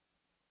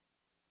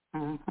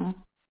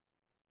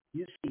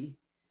 You see,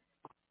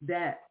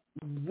 that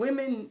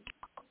women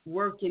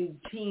work in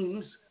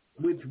teams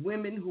with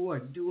women who are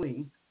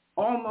doing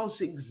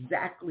almost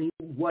exactly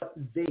what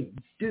they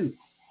do,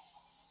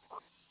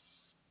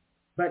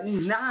 but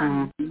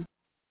not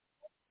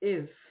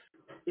if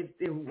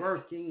they're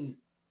working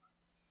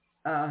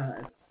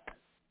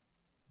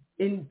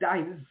in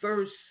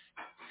diverse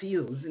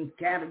fields and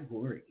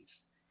categories.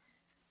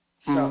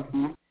 So,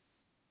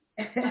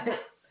 Mm-hmm.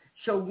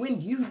 so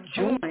when you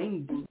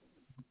joined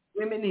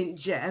Women in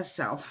Jazz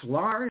South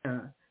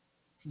Florida,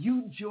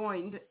 you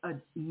joined a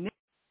network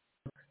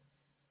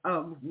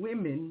of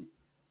women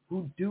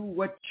who do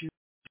what you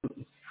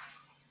do,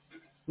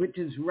 which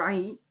is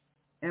write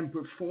and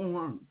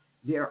perform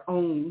their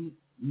own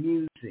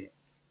music.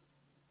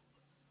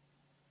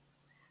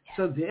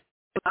 So there's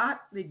a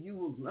lot that you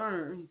will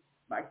learn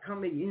by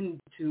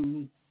coming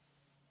into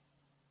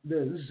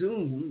the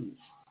Zooms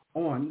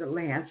on the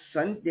last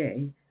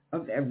Sunday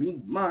of every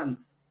month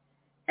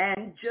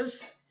and just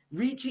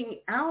reaching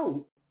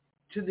out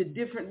to the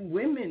different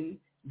women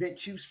that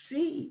you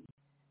see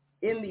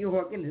in the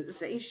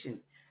organization,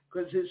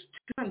 because there's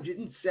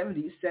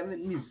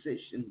 277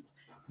 musicians.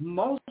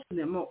 Most of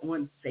them are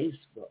on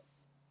Facebook.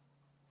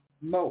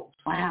 Most.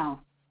 Wow.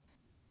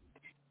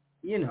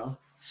 You know,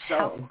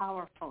 How so.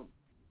 powerful.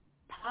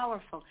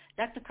 Powerful.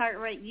 Dr.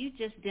 Cartwright, you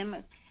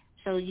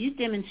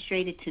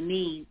demonstrated to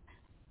me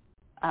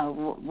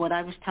what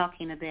I was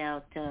talking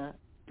about, the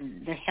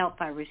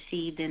help I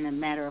received in a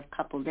matter of a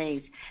couple of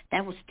days.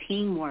 That was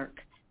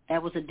teamwork.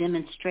 That was a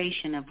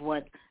demonstration of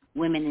what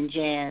Women in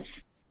Jazz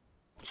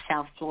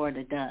South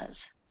Florida does.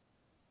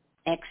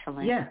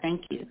 Excellent. Yeah.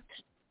 Thank you.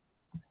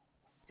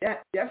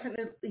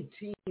 Definitely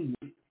team.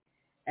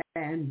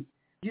 And,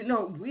 you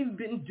know, we've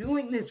been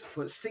doing this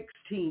for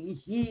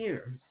 16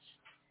 years.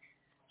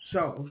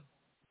 So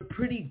we're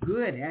pretty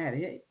good at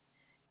it.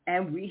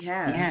 And we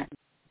have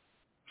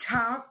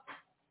top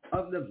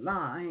of the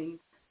line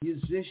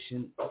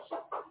musicians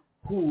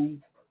who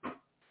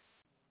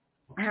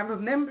have a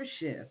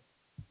membership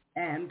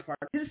and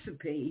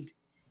participate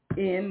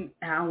in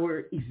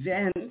our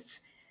events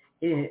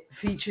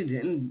featured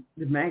in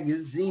the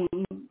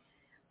magazine.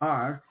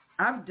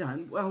 I've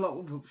done well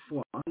over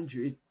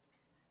 400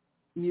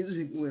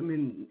 music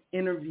women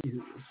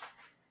interviews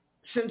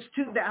since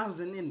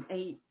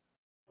 2008,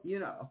 you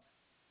know.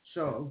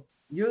 So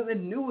you're the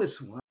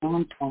newest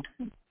one.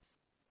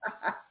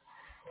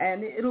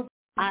 And it'll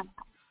be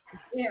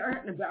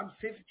there in about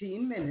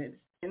 15 minutes,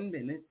 10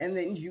 minutes, and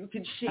then you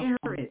can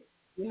share it,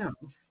 you know.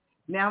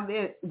 Now,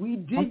 we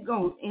did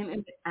go in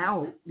and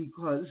out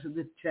because of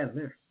the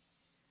tether.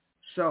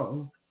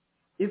 So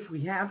if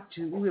we have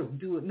to, we'll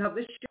do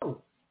another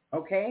show,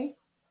 okay?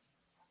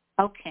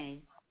 Okay.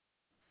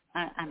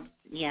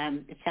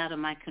 It's out of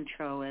my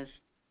control, as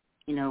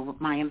you know,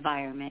 my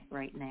environment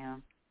right now.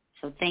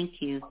 So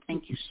thank you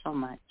so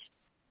much.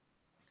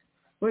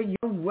 Well,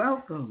 you're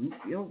welcome.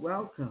 You're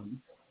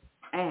welcome.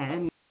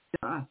 And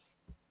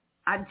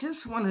I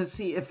just want to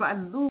see, if I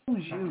lose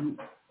you,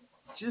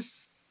 just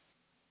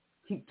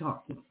keep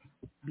talking.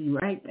 Be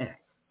right back.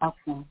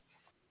 Okay.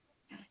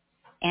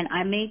 And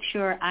I made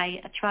sure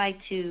I tried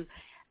to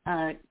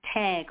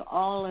tag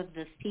all of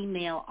the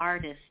female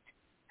artists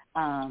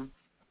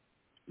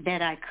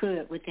that I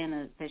could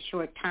within a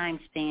short time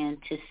span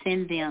to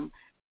send them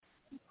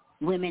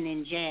Women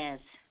in Jazz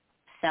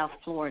South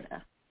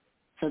Florida,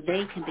 so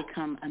they can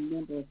become a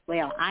member as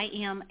well. I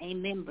am a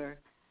member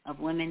of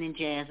Women in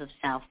Jazz of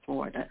South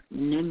Florida,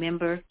 new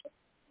member,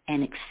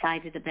 and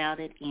excited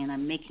about it, and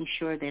I'm making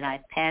sure that I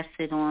pass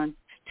it on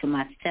to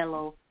my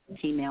fellow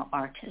female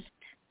artists.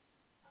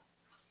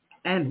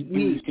 And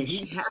we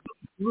have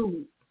a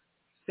group,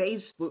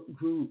 Facebook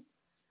group,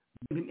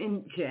 Women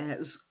in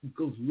Jazz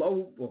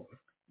Global.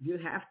 You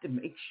have to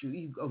make sure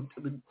you go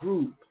to the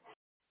group.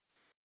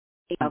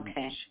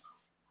 Okay.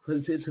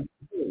 Because it's a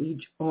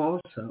page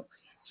also.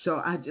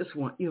 So I just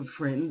want your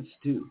friends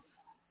to,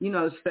 you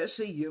know,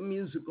 especially your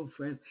musical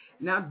friends.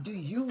 Now, do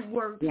you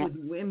work with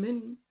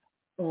women?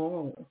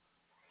 Oh,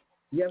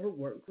 you ever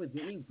work with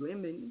any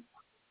women?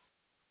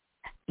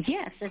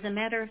 Yes, as a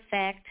matter of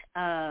fact,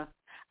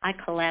 I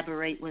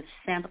collaborate with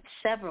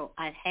several.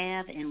 I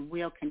have and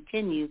will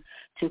continue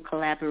to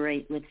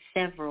collaborate with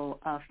several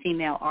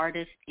female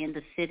artists in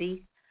the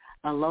city,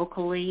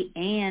 locally,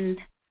 and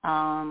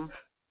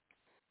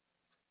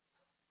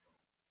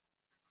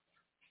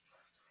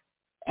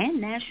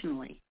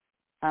nationally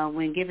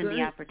when given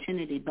the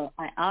opportunity. But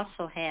I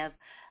also have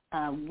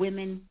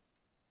Women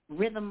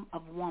Rhythm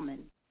of Woman,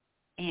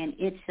 and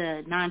it's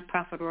a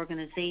nonprofit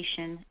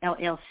organization,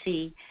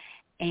 LLC,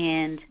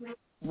 and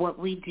what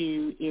we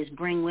do is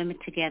bring women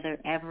together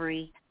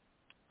every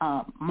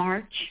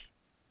March,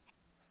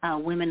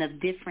 women of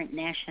different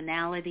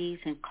nationalities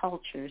and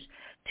cultures,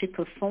 to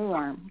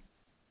perform,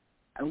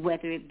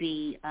 whether it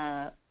be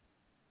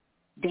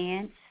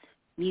dance,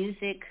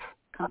 music,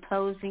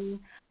 composing,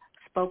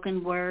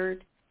 spoken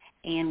word,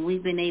 and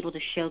we've been able to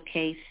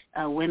showcase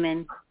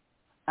women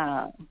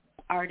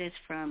artists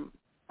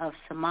of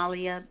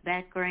Somalia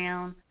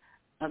background,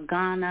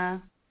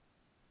 Ghana,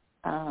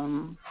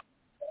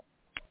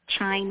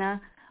 China.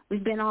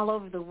 We've been all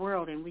over the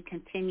world, and we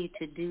continue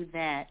to do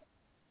that.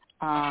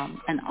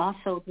 And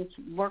also just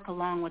work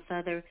along with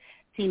other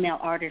female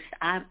artists.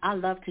 I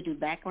love to do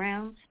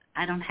backgrounds.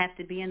 I don't have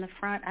to be in the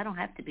front.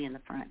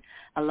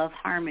 I love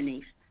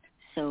harmonies.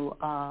 So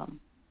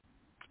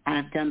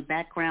I've done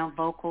background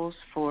vocals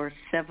for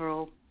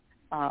several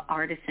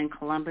artists in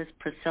Columbus,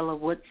 Priscilla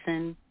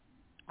Woodson,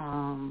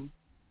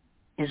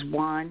 is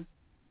one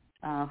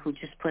who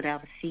just put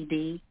out a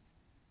CD.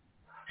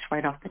 It's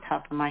right off the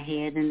top of my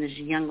head. And there's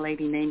a young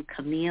lady named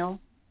Camille,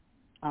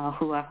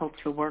 who I hope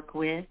to work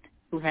with,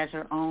 who has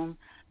her own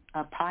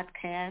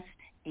podcast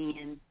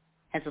and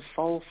has a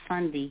Soul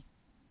Sunday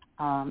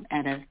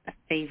at a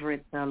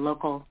favorite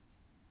local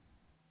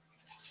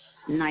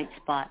night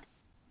spot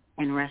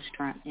and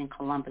restaurant in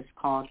Columbus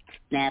called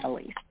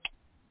Natalie's.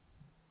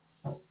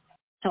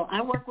 So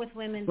I work with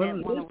women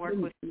that want to work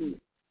with me.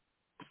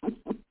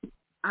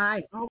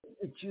 I hope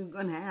that you're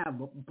going to have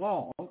a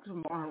ball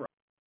tomorrow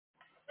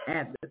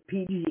at the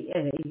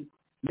PGA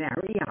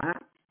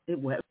Marriott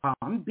in West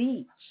Palm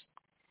Beach.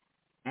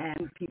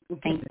 And people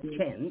can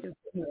attend if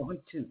they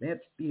want to.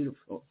 That's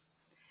beautiful.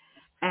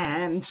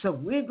 And so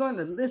we're going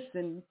to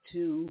listen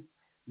to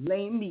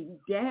Lay Me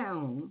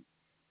Down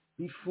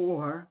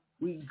before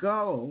we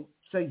go.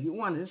 So you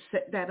want to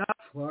set that up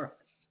for us?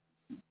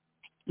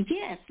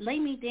 Yes, Lay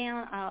Me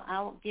Down.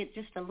 I'll get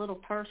just a little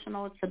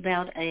personal. It's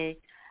about a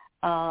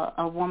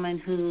woman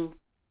who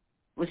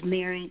was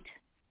married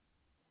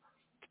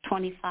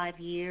 25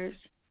 years,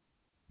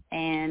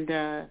 and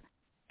the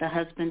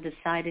husband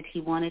decided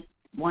he wanted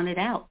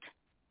out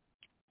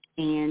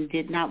and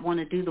did not want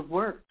to do the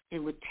work it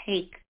would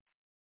take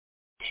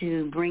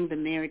to bring the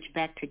marriage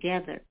back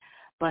together.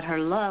 But her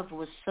love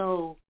was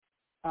so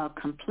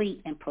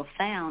complete and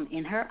profound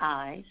in her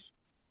eyes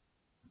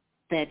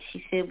that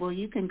she said, well,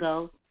 you can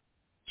go.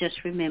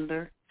 Just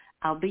remember,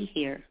 I'll be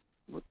here.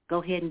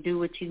 Go ahead and do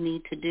what you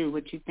need to do,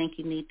 what you think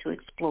you need to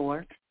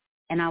explore,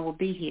 and I will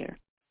be here.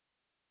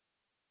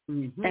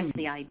 Mm-hmm. That's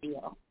the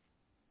ideal.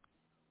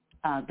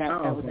 That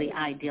was the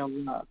ideal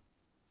love.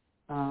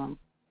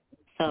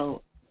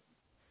 So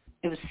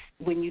it was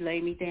when you lay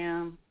me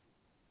down,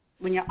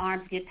 when your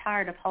arms get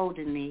tired of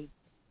holding me,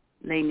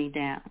 lay me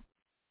down,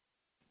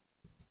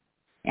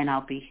 and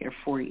I'll be here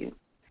for you.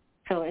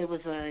 So it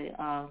was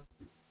a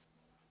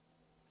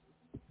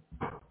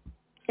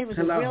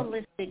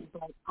realistic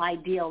but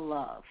ideal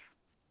love.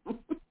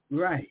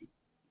 Right.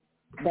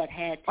 That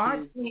had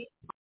to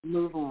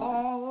move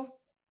on.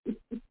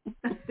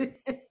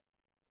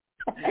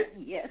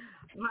 Yes.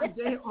 Aren't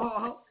they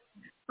all?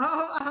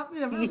 Oh, I'll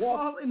never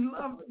fall in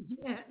love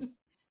again.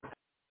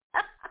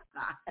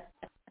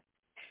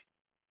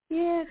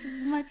 Yes,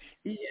 much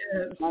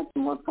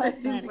more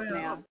cosmetic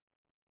now.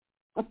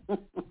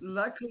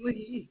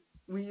 Luckily,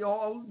 we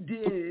all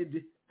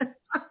did.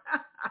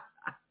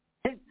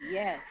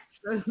 Yes.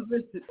 So,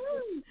 listen,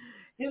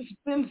 it's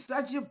been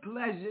such a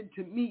pleasure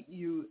to meet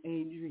you,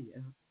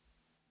 Adria.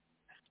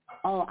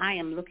 Oh, I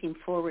am looking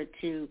forward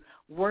to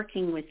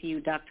working with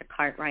you, Dr.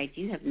 Cartwright.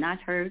 You have not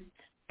heard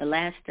the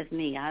last of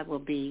me. I will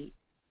be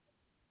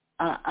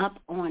up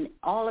on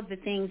all of the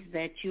things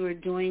that you are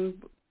doing,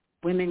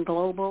 Women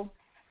Global,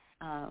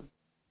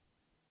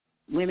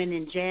 Women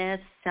in Jazz,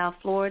 South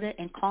Florida,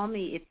 and call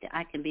me if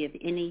I can be of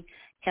any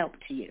help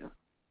to you.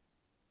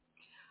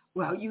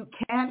 Well, you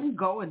can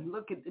go and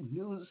look at the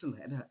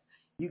newsletter.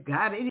 You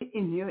got it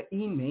in your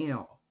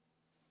email.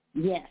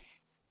 Yes.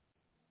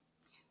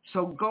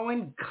 So go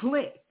and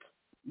click.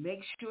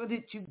 Make sure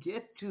that you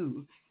get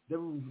to the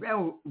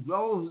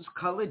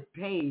rose-colored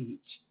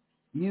page,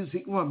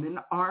 Music Woman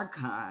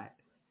Archive.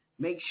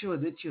 Make sure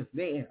that you're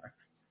there.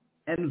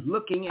 And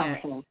looking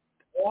at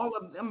all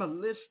of them are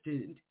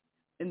listed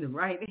in the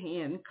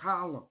right-hand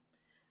column.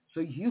 So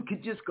you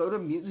could just go to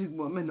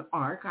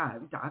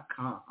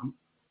musicwomanarchive.com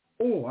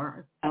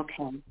or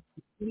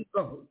you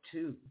go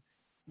to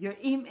your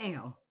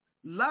email.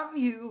 Love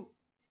you.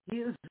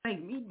 Here's Lay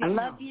Me Down.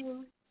 I love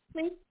you.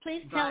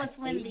 Please tell us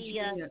when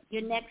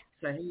your next.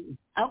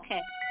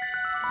 Okay.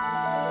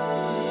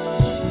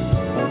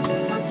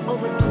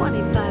 Over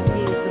 25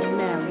 years of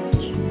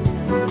marriage,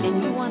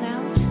 and you want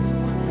out?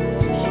 She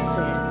said,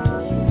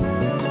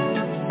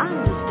 I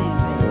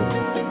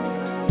understand,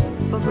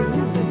 baby, but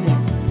remember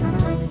this.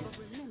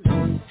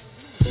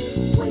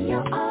 When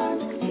your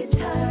arms get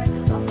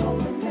tired of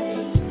holding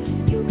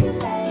me, you can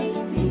lay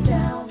me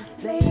down,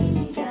 lay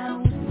me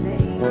down,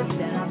 lay me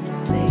down,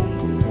 lay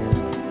me down.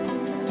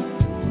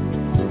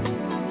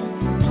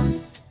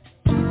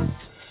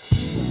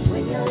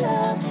 When your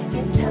love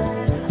gets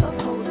tired of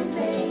holding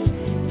me,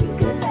 you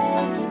can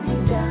lay me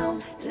down,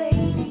 lay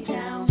me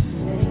down,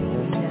 lay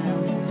me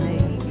down,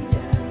 lay me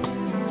down.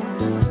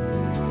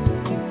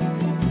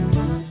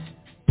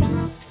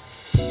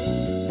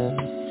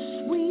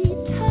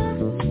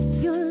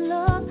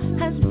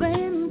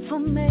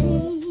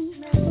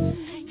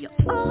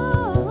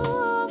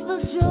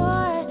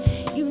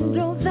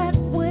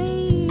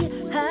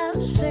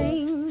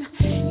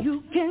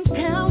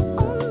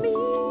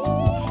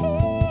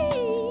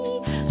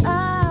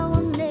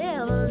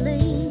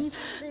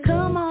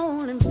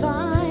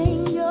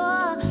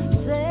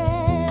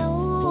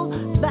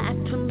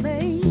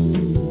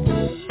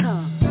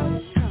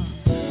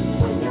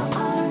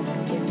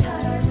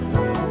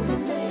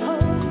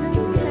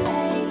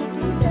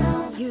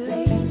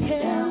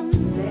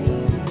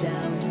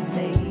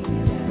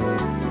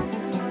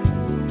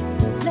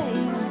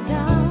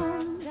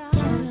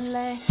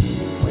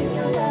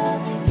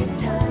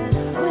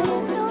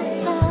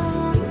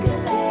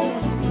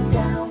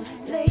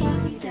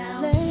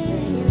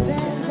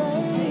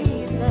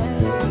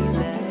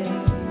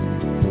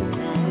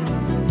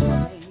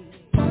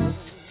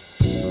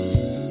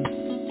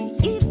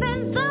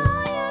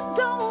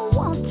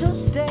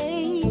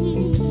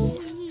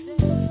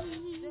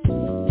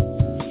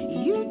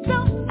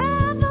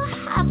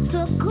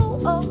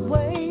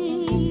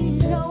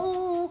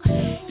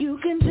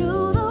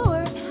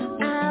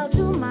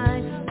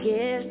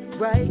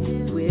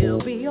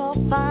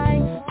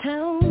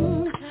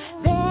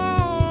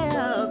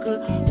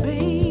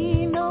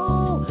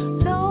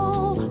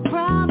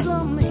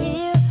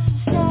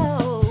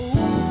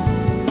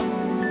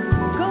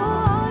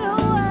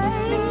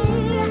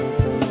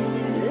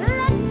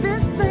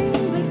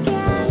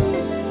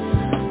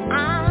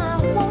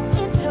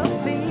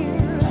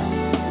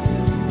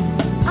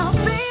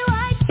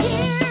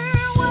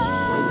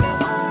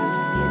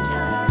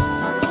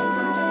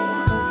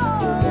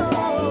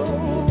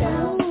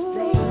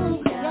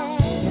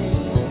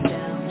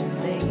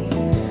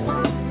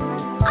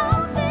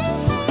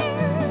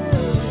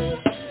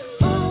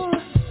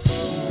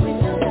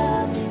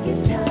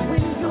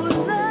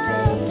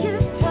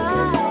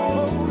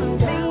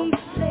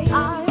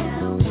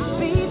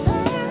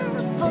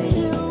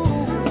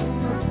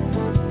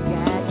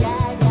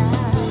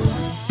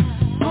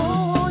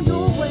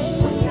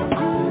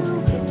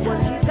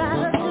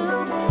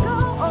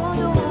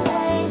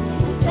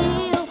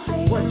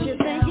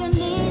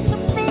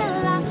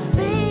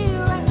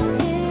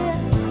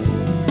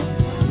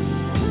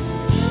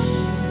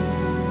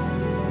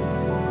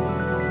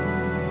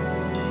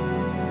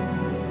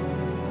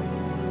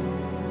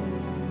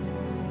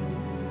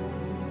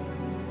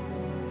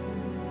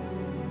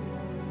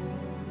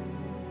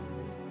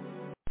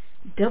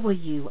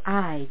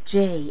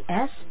 WIJSF.com.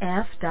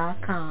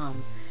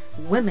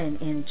 Women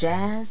in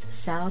Jazz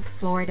South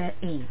Florida,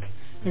 Inc.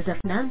 is a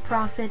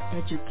nonprofit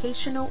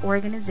educational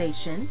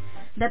organization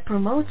that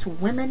promotes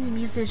women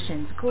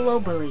musicians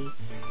globally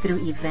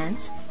through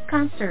events,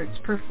 concerts,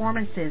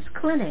 performances,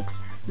 clinics,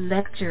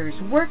 lectures,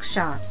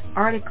 workshops,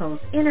 articles,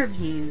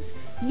 interviews,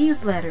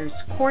 newsletters,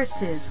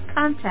 courses,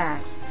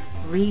 contacts,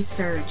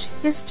 research,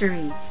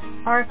 history,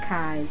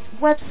 archives,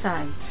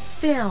 websites,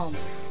 film,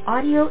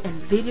 audio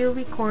and video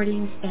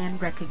recordings, and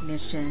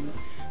recognition.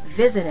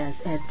 Visit us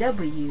at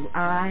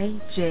WIJSF.com.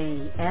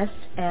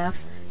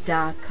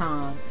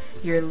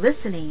 You're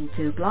listening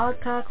to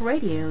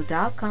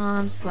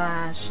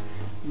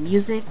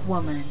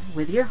blogtalkradio.com/musicwoman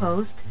with your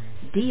host,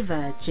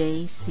 Diva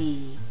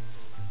JC.